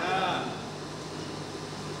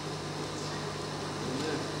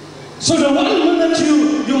 So the 1 minute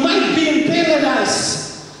you might be in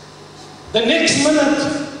paradise, the next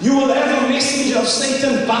minute you will have a messenger of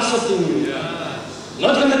Satan buffeting you.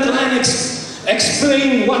 Not going to try and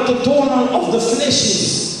explain what the thorn of the flesh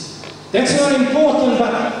is. That's not important,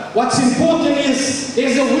 but what's important is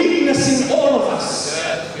there's a weakness in all of us.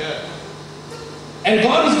 And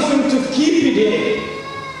God is going to keep you there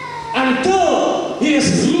until He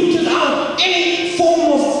has rooted out any form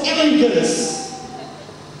of arrogance.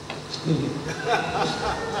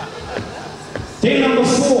 Then number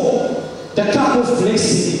 4, the cup of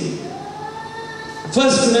blessing. 1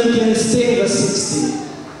 Corinthians 10 verse 16.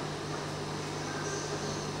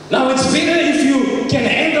 Now it's better if you can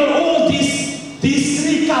handle all these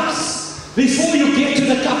 3 cups before you get to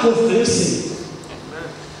the cup of blessing.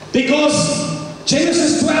 Because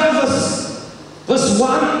Genesis 12 verse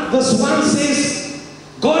 1 says,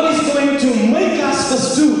 God is going to make us,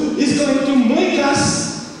 verse 2, He's going to make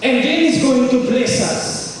us and then He's going to bless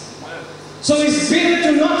us. So it's better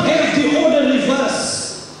to not have the order reverse.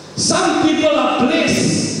 Some people are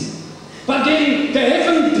blessed, but then they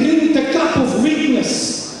haven't drink the cup of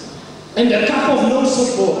weakness and the cup of no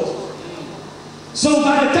support. So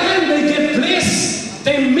by the time they get blessed,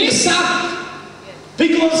 they mess up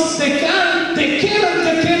because they cannot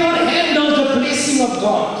handle the blessing of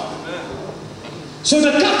God. So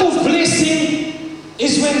the cup of blessing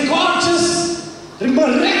is when God just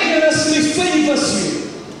miraculously favors you.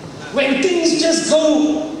 When things just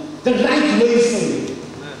go the right way for you.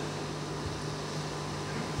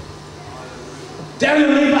 Tell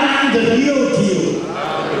your neighbor, I'm the real deal.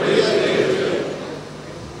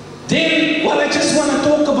 Then what I just want to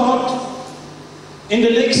talk about in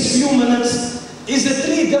the next few minutes is the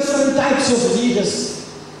 3 different types of leaders.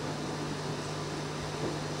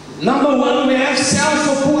 Number 1, we have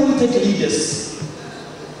self-appointed leaders.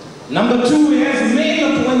 Number 2, we have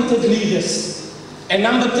man-appointed leaders. And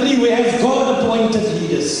number 3, we have God-appointed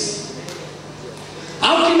leaders.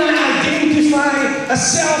 How can I identify a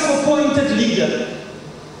self-appointed leader?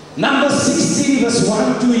 Number 16, verse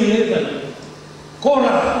 1 to 11.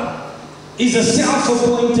 Korah is a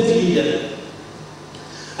self-appointed leader.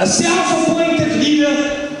 A self-appointed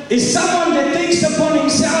leader is someone that takes upon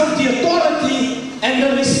himself the authority and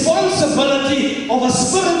the responsibility of a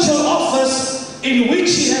spiritual office in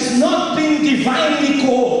which he has not been divinely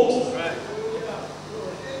called.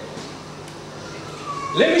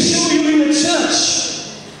 Let me show you in the church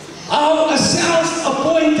how a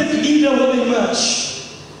self-appointed leader will emerge.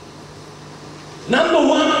 Number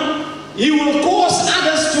 1, he will cause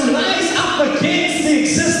others to rise up against the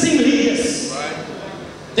existing leaders.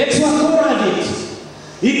 That's what Korah did.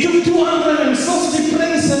 He took 250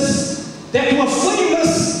 princes that were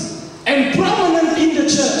famous and prominent in the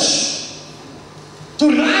church to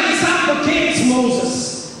rise up against Moses.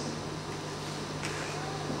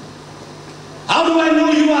 How do I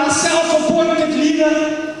know you are a self-appointed leader?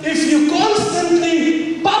 If you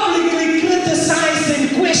constantly, publicly criticize and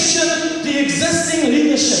question the existing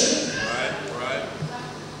leadership. Right.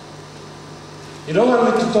 You don't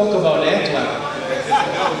want me to talk about that one.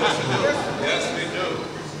 Yes, we do.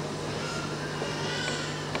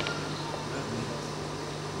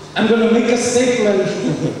 I'm going to make a statement.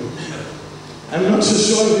 I'm not so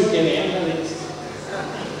sure if you can handle it.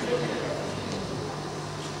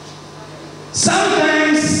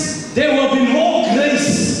 Sometimes there will be more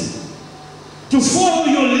grace to follow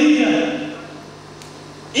your leader,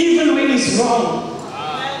 even when he's wrong,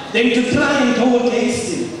 than to try and go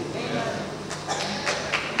against him.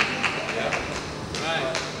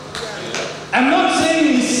 I'm not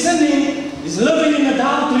saying he's sinning, he's living in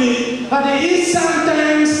adultery, but there is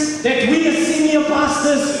sometimes that we as senior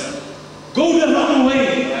pastors go the wrong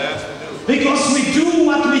way because we do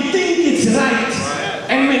what we think is right.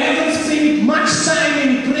 And we haven't spent much time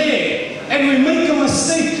in prayer, and we make a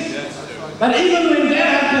mistake. But even when that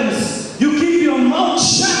happens, you keep your mouth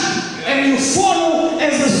shut and you follow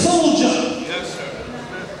as a soldier.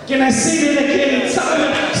 Can I say that again? It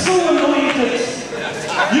sounded so anointed.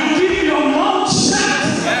 You keep your mouth shut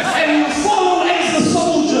and you follow as a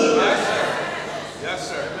soldier. Yes,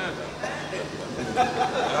 sir.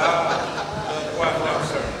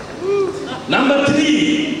 Number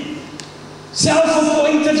 3.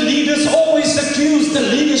 Self-appointed leaders always accuse the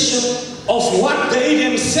leadership of what they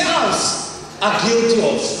themselves are guilty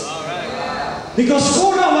of. Because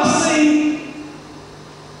Korah was saying,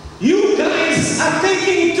 you guys are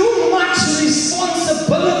taking too much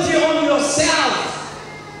responsibility on yourself.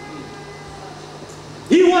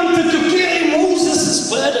 He wanted to carry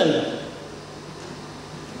Moses' burden.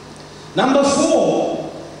 Number 4.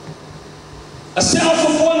 A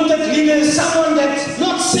self-appointed leader is someone that's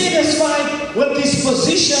not satisfied with his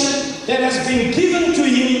position that has been given to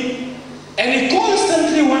him, and he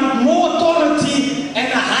constantly wants more authority and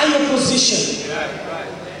a higher position.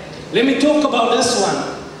 Let me talk about this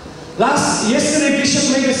one. Yesterday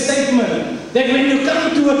Bishop made a statement that when you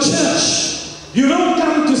come to a church, you don't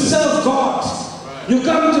come to serve God. You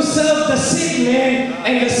come to serve the sick man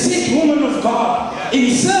and the sick woman of God.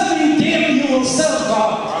 In serving them, you will serve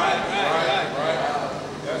God.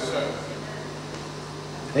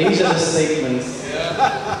 Dangerous statements.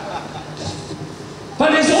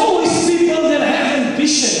 But there's always people that have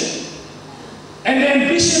ambition. And the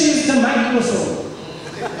ambition is the microphone.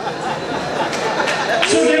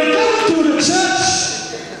 So they'll come to the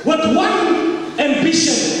church with one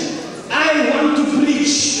ambition. I want to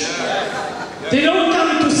preach. They don't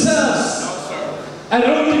come to serve. I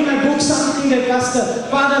wrote in my book something that Pastor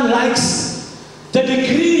Pardon likes. The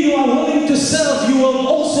degree you are willing to serve, you will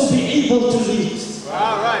also be able to lead.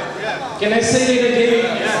 All right, yeah. Can I say that again?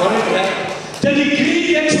 Yeah. The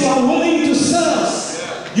degree that you are willing to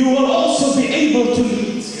serve, you will also be able to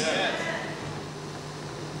lead.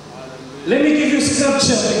 Let me give you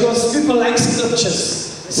scripture because people like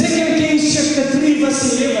scriptures. 2 Kings chapter 3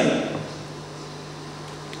 verse 11.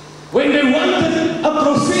 When they wanted a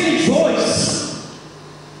prophetic voice,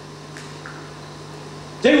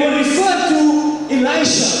 they were referred to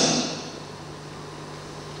Elisha.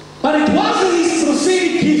 But it wasn't his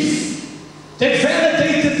prophetic gift that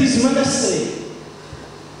validated his ministry.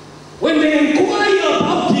 When they inquired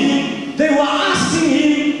about him, they were asking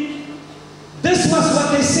him, this was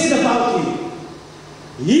what they said about him.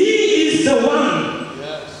 He is the one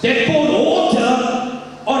that poured water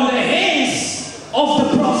on the hands of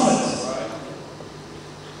the prophet.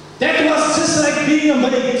 That was just like being a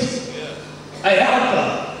maid, a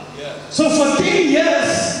helper. So for 10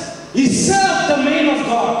 years, he served the man of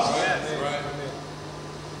God.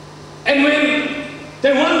 And when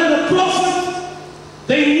they wanted a prophet,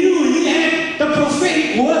 they knew he had the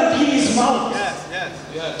prophetic word in his mouth.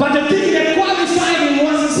 But the thing that qualified him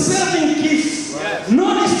was his serving gift,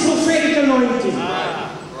 not his prophetic anointing.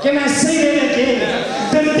 Can I say that again?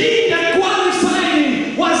 The thing that qualified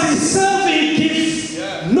him was his serving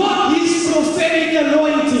gift, not his prophetic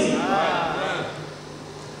anointing.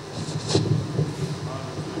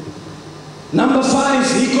 Number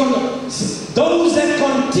 5, those that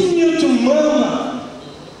continue to murmur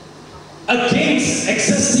against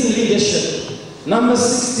existing leadership. Number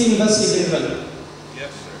 16 verse 11.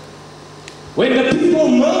 Yes, sir. When the people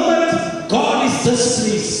murmured, God is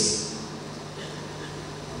displeased.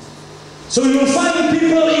 So you'll find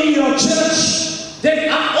people in your church that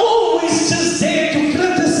are always just there to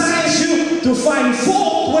criticize you, to find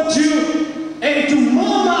fault with you, and to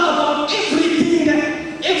murmur about everything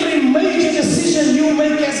every major decision you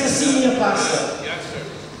make as a senior pastor. Yes, sir.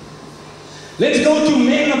 Let's go to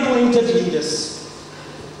men-appointed leaders.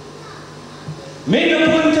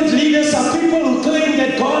 Men-appointed leaders are people who claim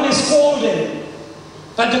that God has called them.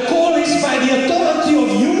 But the call is by the authority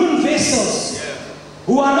of human vessels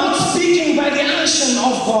who are not speaking by the unction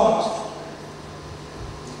of God.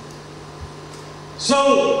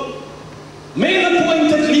 So,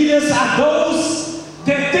 men-appointed leaders are those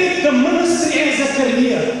that take the ministry as a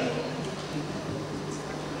career.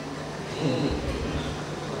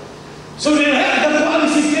 So they have the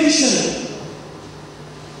qualification,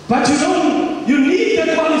 but you need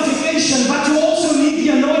the qualification, but you also need the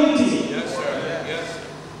anointing. Yes, sir. Yes.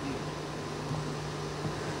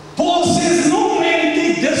 Paul says, no man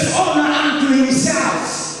take dishonor unto himself.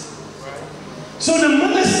 So the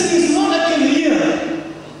ministry is not a career.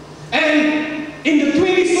 And in the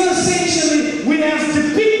 21st century, we have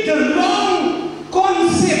depicted the wrong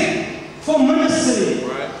concept for ministry.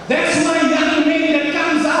 That's why young men that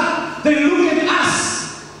comes up, they look at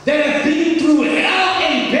us, that have been through hell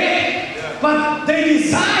and back, but they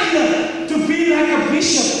desire to be like a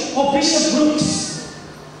bishop or Bishop Brooks.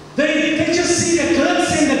 They just see the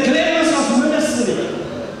glitz and the glamours of ministry.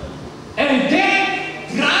 And that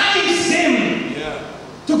drives them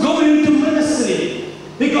to go into ministry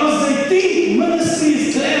because they think ministry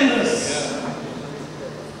is glamorous.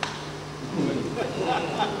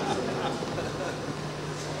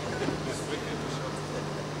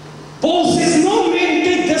 Paul says, no man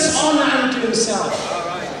take dishonor unto himself.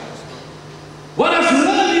 What I've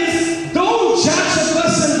learned is, don't judge a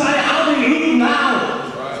person by how they look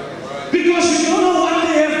now. Because you don't know what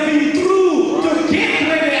they have been through to get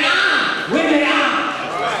where they are.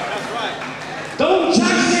 Don't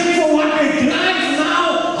judge them for what they drive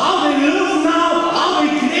now, how they live now, how they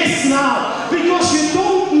dress now. Because you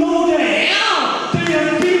don't know the hell they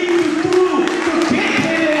have been through to get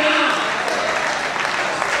where they are.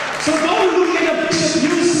 So don't look at a Bishop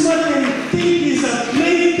Smith and think he's a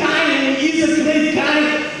great guy, and he's a great guy.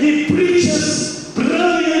 He preaches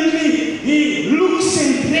brilliantly. He looks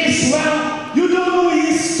and dresses well. You don't know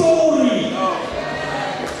his story.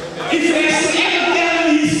 If you have to ever tell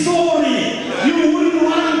his story, you wouldn't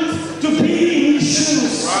want to be in his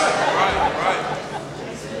shoes.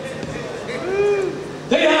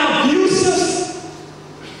 They are abusive,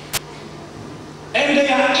 and they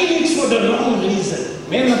are in it for the wrong reason.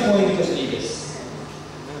 Men-appointed leaders.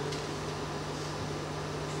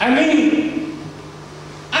 I mean,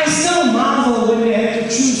 I still marvel when they had to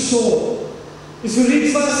choose Saul. If you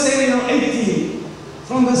read 1 Samuel 18,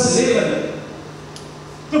 from verse 11,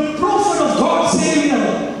 the prophet of God,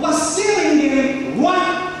 Samuel, was telling them what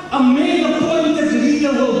a man-appointed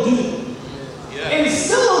leader will do. And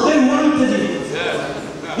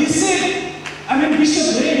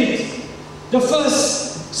the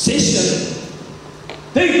first session,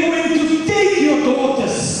 they're going to take your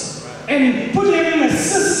daughters and put them in a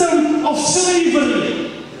system of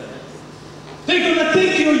slavery. They're going to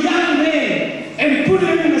take your young men and put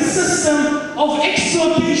them in a system of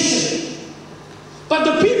exploitation. But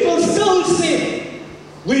the people still say,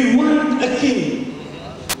 we want a king.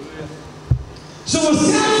 So a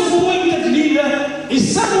self-appointed leader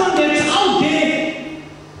is someone that's out there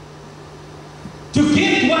to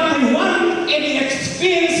get what they want at the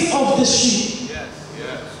expense of the sheep.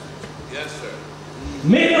 Yes, sir.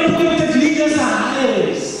 Men-appointed leaders are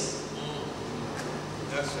hirelings.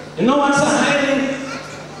 Yes, sir. You know what's a hireling?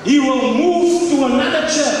 He will move to another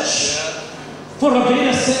church for a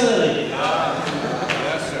better salary.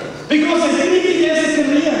 Yes, sir. Because they think it as a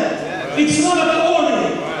career. It's not a calling.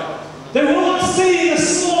 They will not stay in a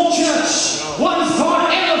small church once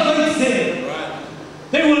God elevates them.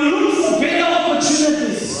 They will look for better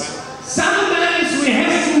opportunities. Sometimes we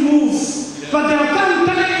have to move, but there are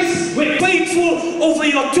times we're faithful over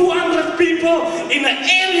your 200 people in an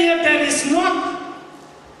area that is not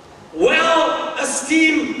well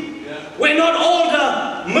esteemed, where not all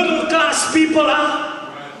the middle class people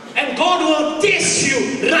are, and God will test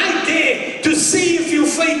you right there to see if you're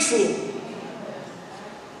faithful.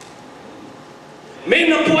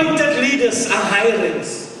 Men-appointed leaders are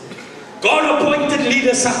hirelings. God-appointed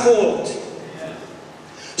leaders are called.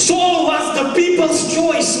 Saul was the people's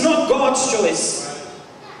choice, not God's choice.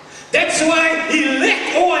 That's why he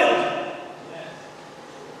lacked oil.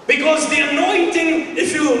 Because the anointing,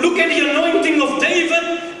 if you look at the anointing of David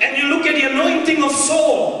and you look at the anointing of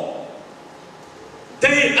Saul,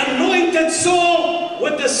 they anointed Saul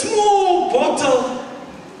with a small bottle,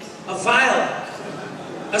 a vial.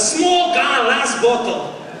 A small glass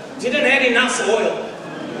bottle. Didn't have enough oil.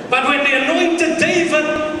 But when they anointed David,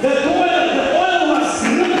 the oil was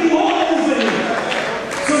running all over him.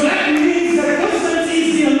 So that means the person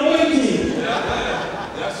is the anointing.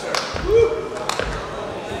 Yes, sir.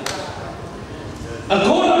 A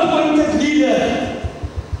God-appointed leader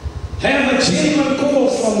have a genuine call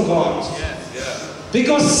from God.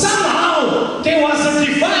 Because somehow there was a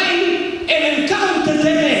divine encounter that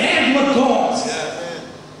they had with God.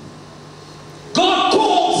 God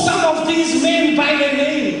called some of these men by their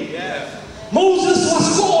name. Moses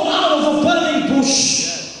was called out of a burning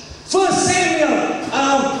bush. 1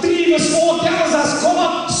 Samuel 3 verse 4 tells us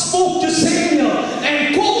God spoke to Samuel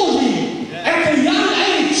and called him at a young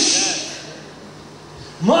age.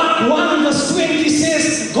 Mark 1 verse 20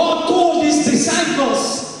 says God called his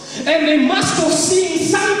disciples and they must have seen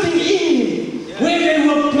something in him where they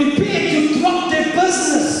were prepared to drop their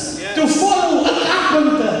business to follow a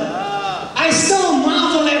carpenter. I still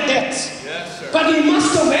marvel at that. Yes, but he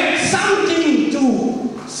must have had something to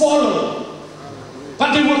follow.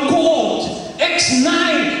 But they were called. Acts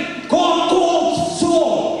 9, God called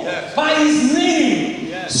Saul by his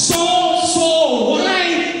name. Saul, Saul,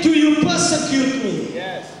 why do you persecute me?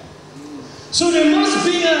 So there must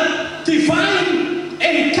be a divine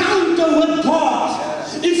encounter with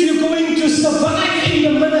God if you're going to survive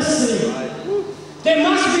in the ministry. There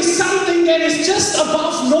must be something that is just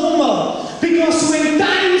above normal. Because when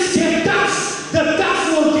times get tough, the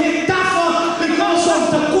tough will get tougher because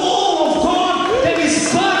of the call of God that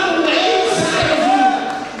is burnt on the inside of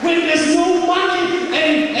you. When there's no money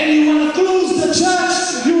and you want to close the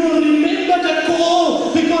church, you will remember the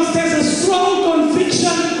call because there's a strong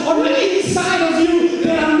conviction on the inside of you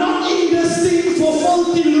that I'm not in this thing for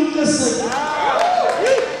faulty lucracy.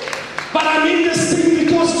 But I'm in this thing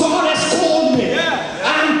because God has called me.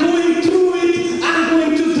 I'm going through it. I'm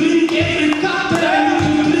going to drink every cup that I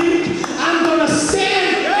need to drink. I'm going to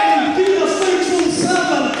stand and be a faithful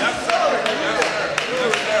servant.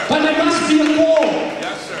 But there must be a call.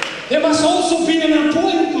 There must also be an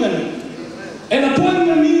appointment. An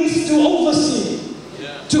appointment means to oversee,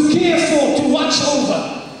 to care for, to watch over.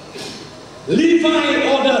 Levi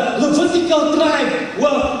or the Levitical tribe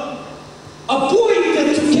were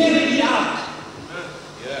appointed to carry the ark.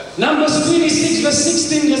 Numbers 26 verse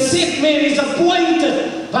 16, the set man is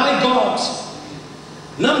appointed by God.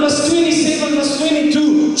 Numbers 27 verse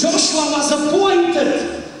 22, Joshua was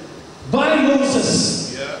appointed by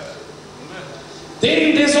Moses.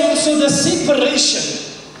 Then there's also the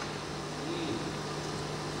separation.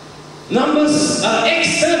 Numbers,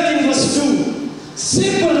 Acts 13 verse 2,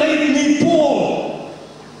 separate me, Paul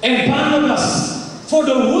and Barnabas, for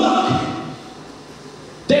the work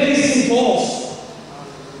that is involved.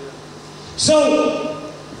 So,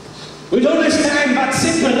 we don't have time, but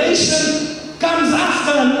separation comes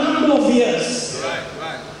after a number of years.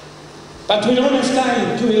 But we don't have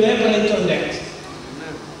time to elaborate on that.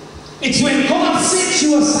 It's when God sets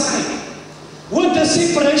you aside. With the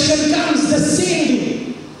separation comes the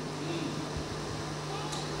sending.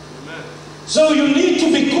 So you need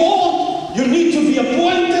to be called, you need to be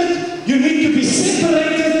appointed, you need to be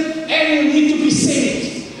separated, and you need to be sent.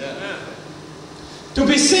 To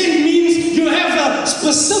be sent means you have a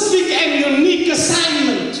specific and unique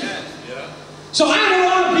assignment. So I don't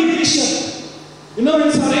want to be bishop. You know,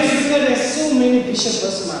 in South Africa, there's so many bishops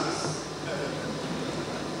this month.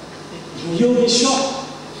 You'll be shocked.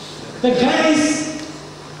 The guys,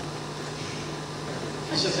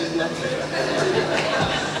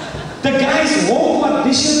 walk like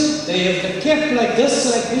bishop, they have the cap like this,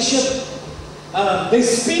 like bishop, they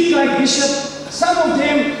speak like bishop. Some of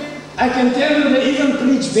them, I can tell you, they even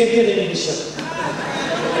preach better than bishop.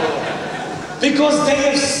 Because they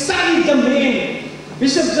have studied the man.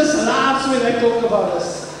 Bishop just laughs when I talk about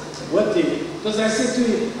us with him. Because I said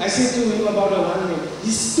to him about a one man,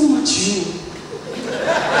 he's too much you.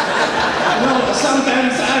 No,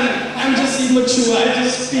 sometimes I'm just immature, I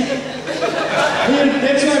just speak.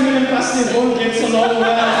 That's why me and Pastor won't get so along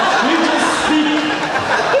well. We just speak.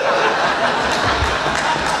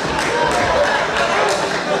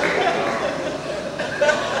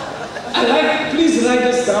 Please write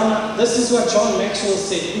this down. This is what John Maxwell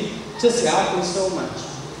said. It just helped me so much.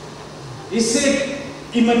 He said,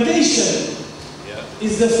 imitation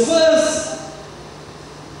is the first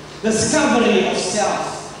discovery of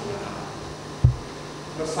self.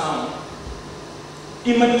 Profound.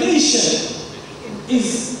 Imitation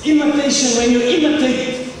is imitation. When you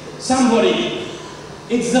imitate somebody,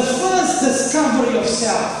 it's the first discovery of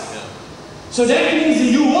self. So that means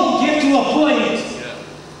you will get to a point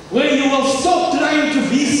where you will stop trying to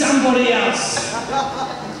be somebody else.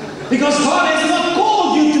 Because God has not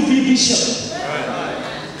called you to be bishop.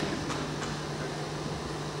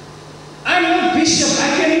 I'm not bishop.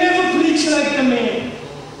 I can never preach like the man.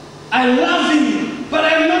 I love him, but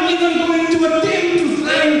I'm not even going to attempt to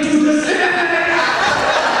try and do this.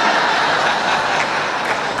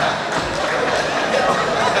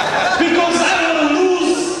 Because I will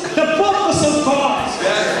lose the purpose of God.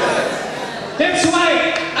 That's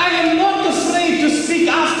why I am not afraid to speak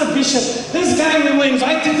after bishop. This guy, we were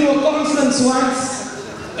invited to a conference once,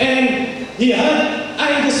 and he heard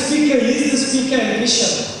I'm the speaker, he's the speaker, and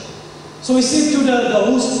bishop. So he said to the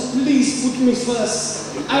host, please put me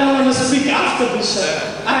first. I don't want to speak after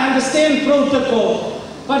bishop. I understand protocol,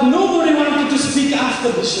 but nobody wanted to speak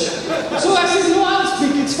after bishop. So I said, no, I'll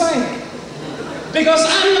speak, it's fine. Because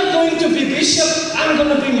I'm not going to be bishop, I'm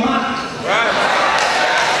going to be Mark.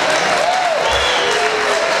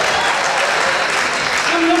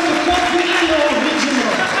 I'm not the copy, I'm the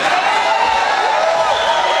original.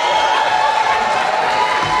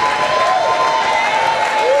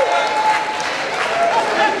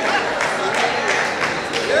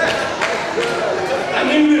 I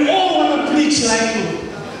mean, we all want to preach like him.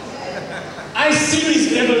 I see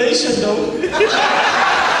his revelation though.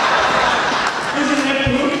 Isn't that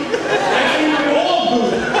good? I think we're all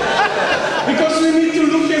good. Because we need to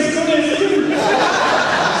look as good as him.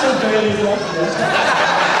 So barely left.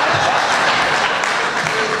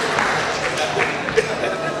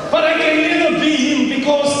 But I can never be him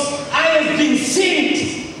because I have been sent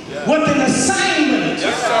with an assignment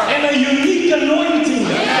and a unique anointing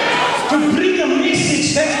to bring a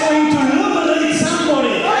message that's going to liberate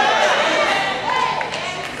somebody.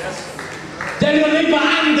 Tell your neighbor,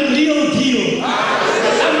 I'm the real deal.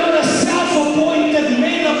 I'm not a self-appointed,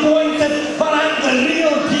 man-appointed, but I'm the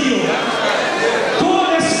real deal.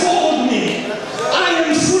 God has called me. I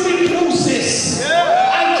am fully processed.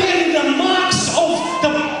 I carry the marks of the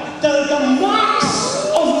marks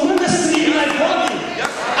of ministry in my body.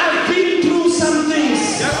 I've been through some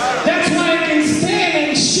things. That's why I can stand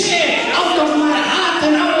and share out of my heart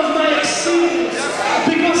and out of my experience.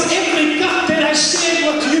 Because every cup that I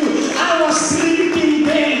shared with you, I was drinking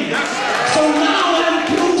then. So now I'm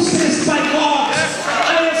processed by God.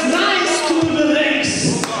 I have rise through the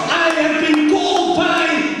ranks. I have been called by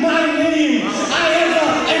my name. I have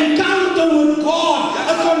an encounter with God,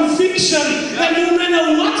 a conviction that no matter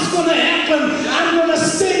what's going to happen, I'm going to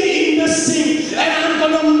stay in this thing and I'm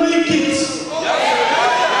going to make it.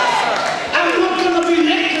 I'm not going to be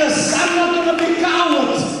reckless. I'm not going to be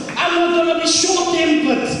coward. I'm not going to be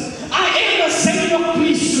short-tempered. I am a Zadok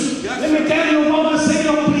priesthood. Let me tell you about the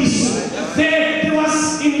Zadok priesthood. There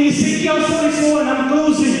was in Ezekiel 44, and I'm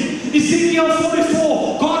closing. Ezekiel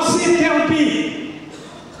 44, God said there'll be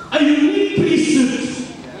a unique priesthood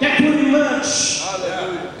that will emerge.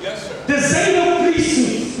 Yes, sir. The Zadok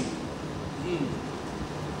priesthood.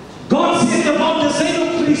 God said about the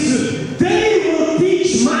Zadok priesthood, they will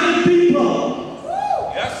teach my people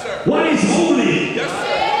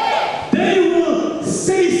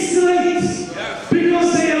straight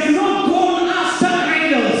because they have not gone after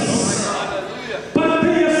idols, but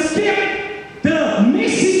they have kept the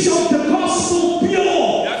message of the gospel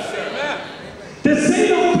pure. The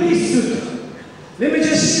Zadok priesthood. Let me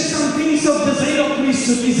just share some things of the Zadok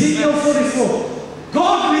priesthood. Ezekiel 44.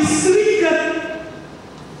 God restricted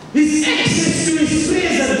his access to his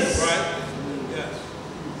presence.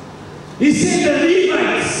 He said the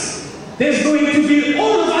Levites, there's going to be,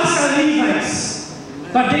 all of us are Levites.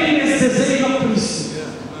 But then there's the Zadok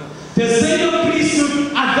priesthood. The Zadok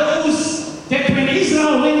priesthood are those that when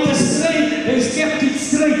Israel went astray, they kept it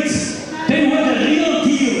straight. They were the real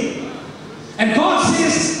deal. And God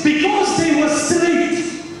says, because they were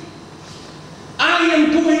straight, I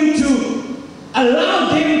am going to allow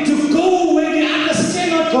them to go where the others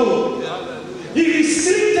cannot go. He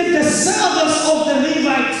restricted the service of the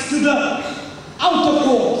Levites to the outer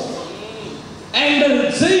court. And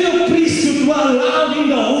the Zadok priesthood were allowed in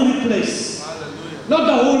the holy place. Not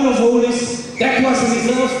the Holy of Holies. That was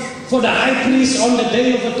reserved for the high priest on the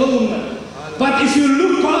Day of Atonement. But if you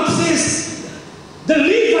look, God says, the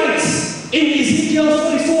Levites in Ezekiel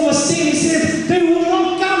 44 verse 10, he said, they will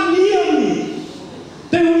not come near me.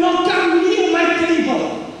 They will not come near my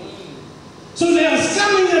table. So there's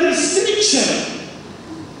coming a restriction.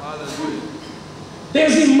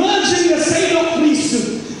 There's emerging a Zadok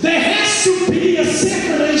priesthood. There has to be a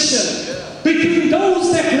separation between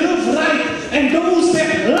those that live right and those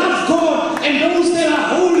that love God and those that are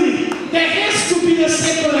holy. There has to be a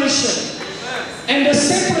separation. And the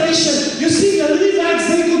separation, you see, the Levites,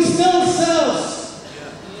 they could still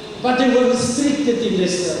serve, but they were restricted in their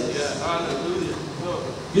service.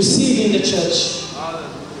 You see it in the church.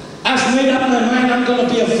 I've made up my mind, I'm going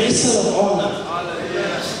to be a vessel of honor.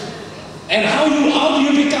 And how do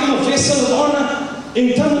you become a vessel of honor?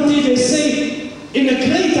 In Timothy they say, in a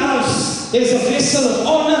great house, there's a vessel of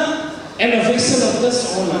honor and a vessel of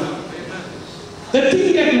dishonor. The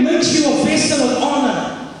thing that makes you a vessel of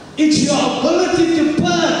honor is your ability to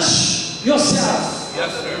purge yourself.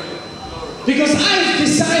 Yes, sir. Because I've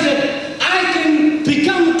decided I can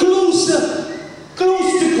become close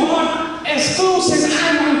to God, as close as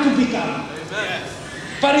I want to become. Amen.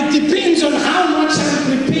 But it depends on how much I'm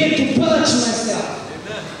prepared to purge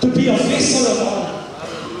myself, to be a vessel of honor.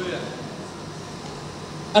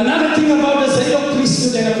 Another thing about the Zadok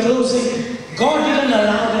priesthood, and I'm closing, God didn't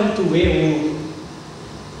allow them to wear wool,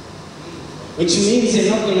 which means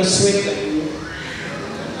they're not going to sweat them.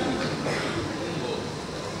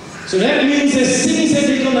 So that means there's things that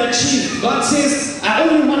they're going to achieve. God says, I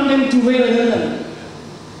only want them to wear linen.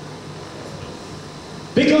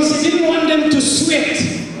 Because He didn't want them to sweat.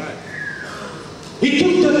 He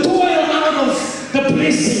took the toil out of the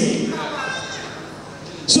blessing.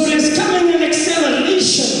 So there's coming an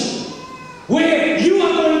acceleration where you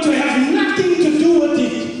are going to have nothing to do with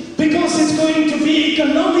it, because it's going to be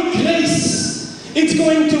economic grace. It's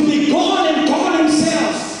going to be God and God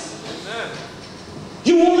Himself. Amen.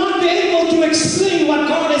 You will not be able to explain what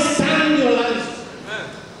God has done in your life. Amen.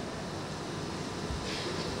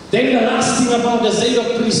 Then the last thing about the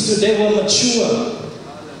Zadok priesthood, they were mature.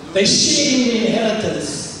 They shared in the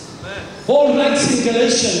inheritance. Amen. Paul writes in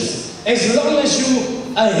Galatians, as long as you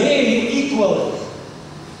are here, you equal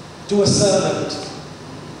to a servant.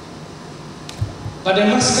 But there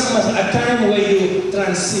must come a time where you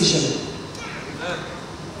transition. Amen.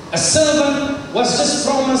 A servant was just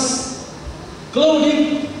promised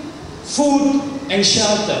clothing, food, and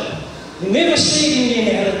shelter. He never shared in the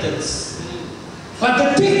inheritance. But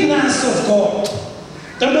the technos of God,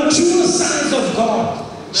 the mature sons of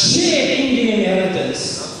God, shared in the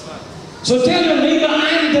inheritance. So tell your neighbor,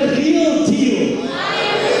 I'm the real deal.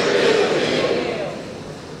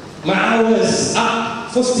 My hour is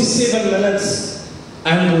up, 57 minutes.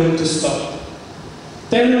 I'm going to stop.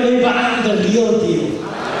 Tell your neighbor, I'm the real deal.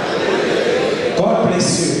 God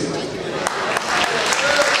bless you.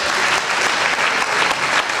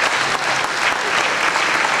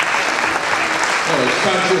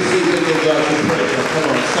 Stand to your feet and give God some praise. Now, come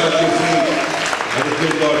on, stand to your feet and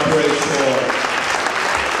give God praise for.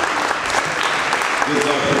 Give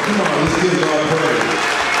God praise. Come on, let's give God praise.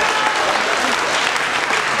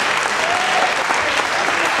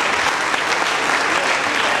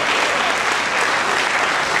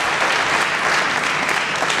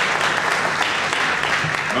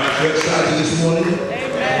 Aren't you excited this morning?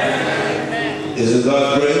 Amen. Isn't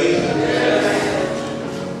God great?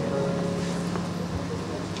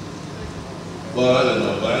 Well, I don't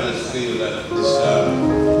know, but I just feel that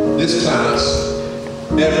this class,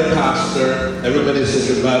 every pastor, every minister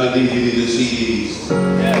should buy the DVDs and CDs.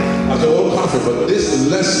 Yes. After all comfort, but this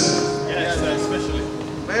lesson, Yes, especially.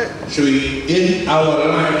 Man. should we, in our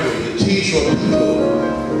library, teach our people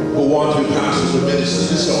who want to be pastors and ministers?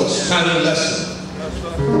 This is our standard lesson.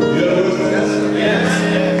 You know what it is?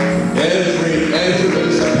 Every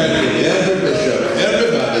minister, every bishop,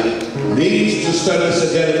 everybody needs to study this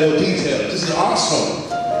again in more detail. This is awesome.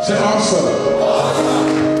 Say awesome.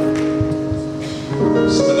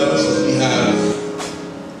 Something else we have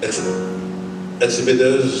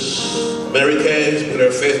exhibitors, Americans with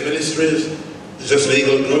their faith ministries, just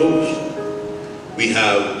legal groups. We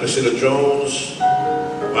have Priscilla Jones.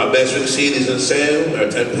 Our best week seed is on sale, they're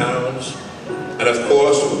 £10. And of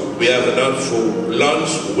course, we have enough for lunch,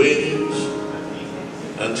 wings,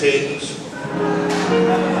 and things.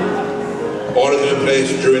 All is in place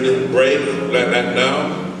during the break, like that now,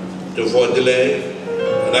 to avoid delay,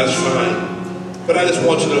 and that's fine. But I just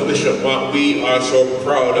want you to know, Bishop, we are so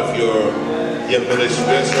proud of your ministry.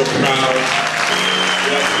 We're so proud.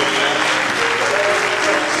 We're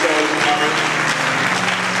so encouraged.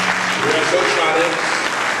 We're so challenged.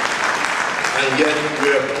 And yet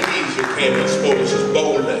we're pleased you came and spoke with such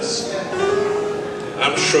boldness.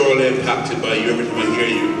 I'm surely impacted by you every time I hear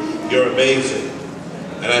you. You're amazing.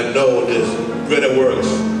 And I know there's greater works.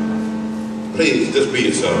 Please, just be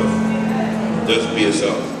yourself. Just be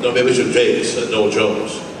yourself. Don't be Bishop Jakes and Noel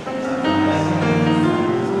Jones.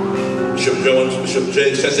 Bishop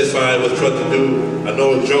Jakes testified what trying to do and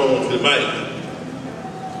Noel Jones with Mike.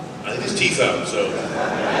 I think his teeth out, so.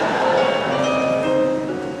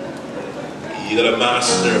 You gotta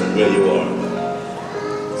master where you are.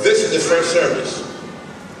 This is the first service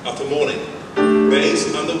of the morning,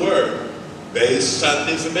 based on the word, based on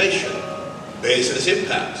the information, based on its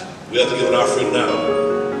impact. We have to give an offering now.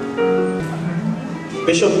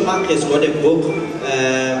 Bishop Mark has got a book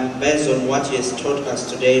based on what he has taught us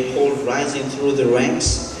today called Rising Through the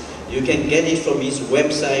Ranks. You can get it from his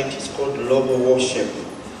website. It's called Logo Worship.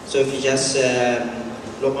 So if you just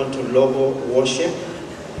log on to Logo Worship,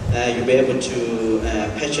 you'll be able to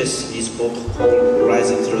purchase his book called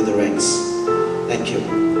Rising Through the Ranks. Thank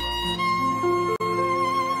you.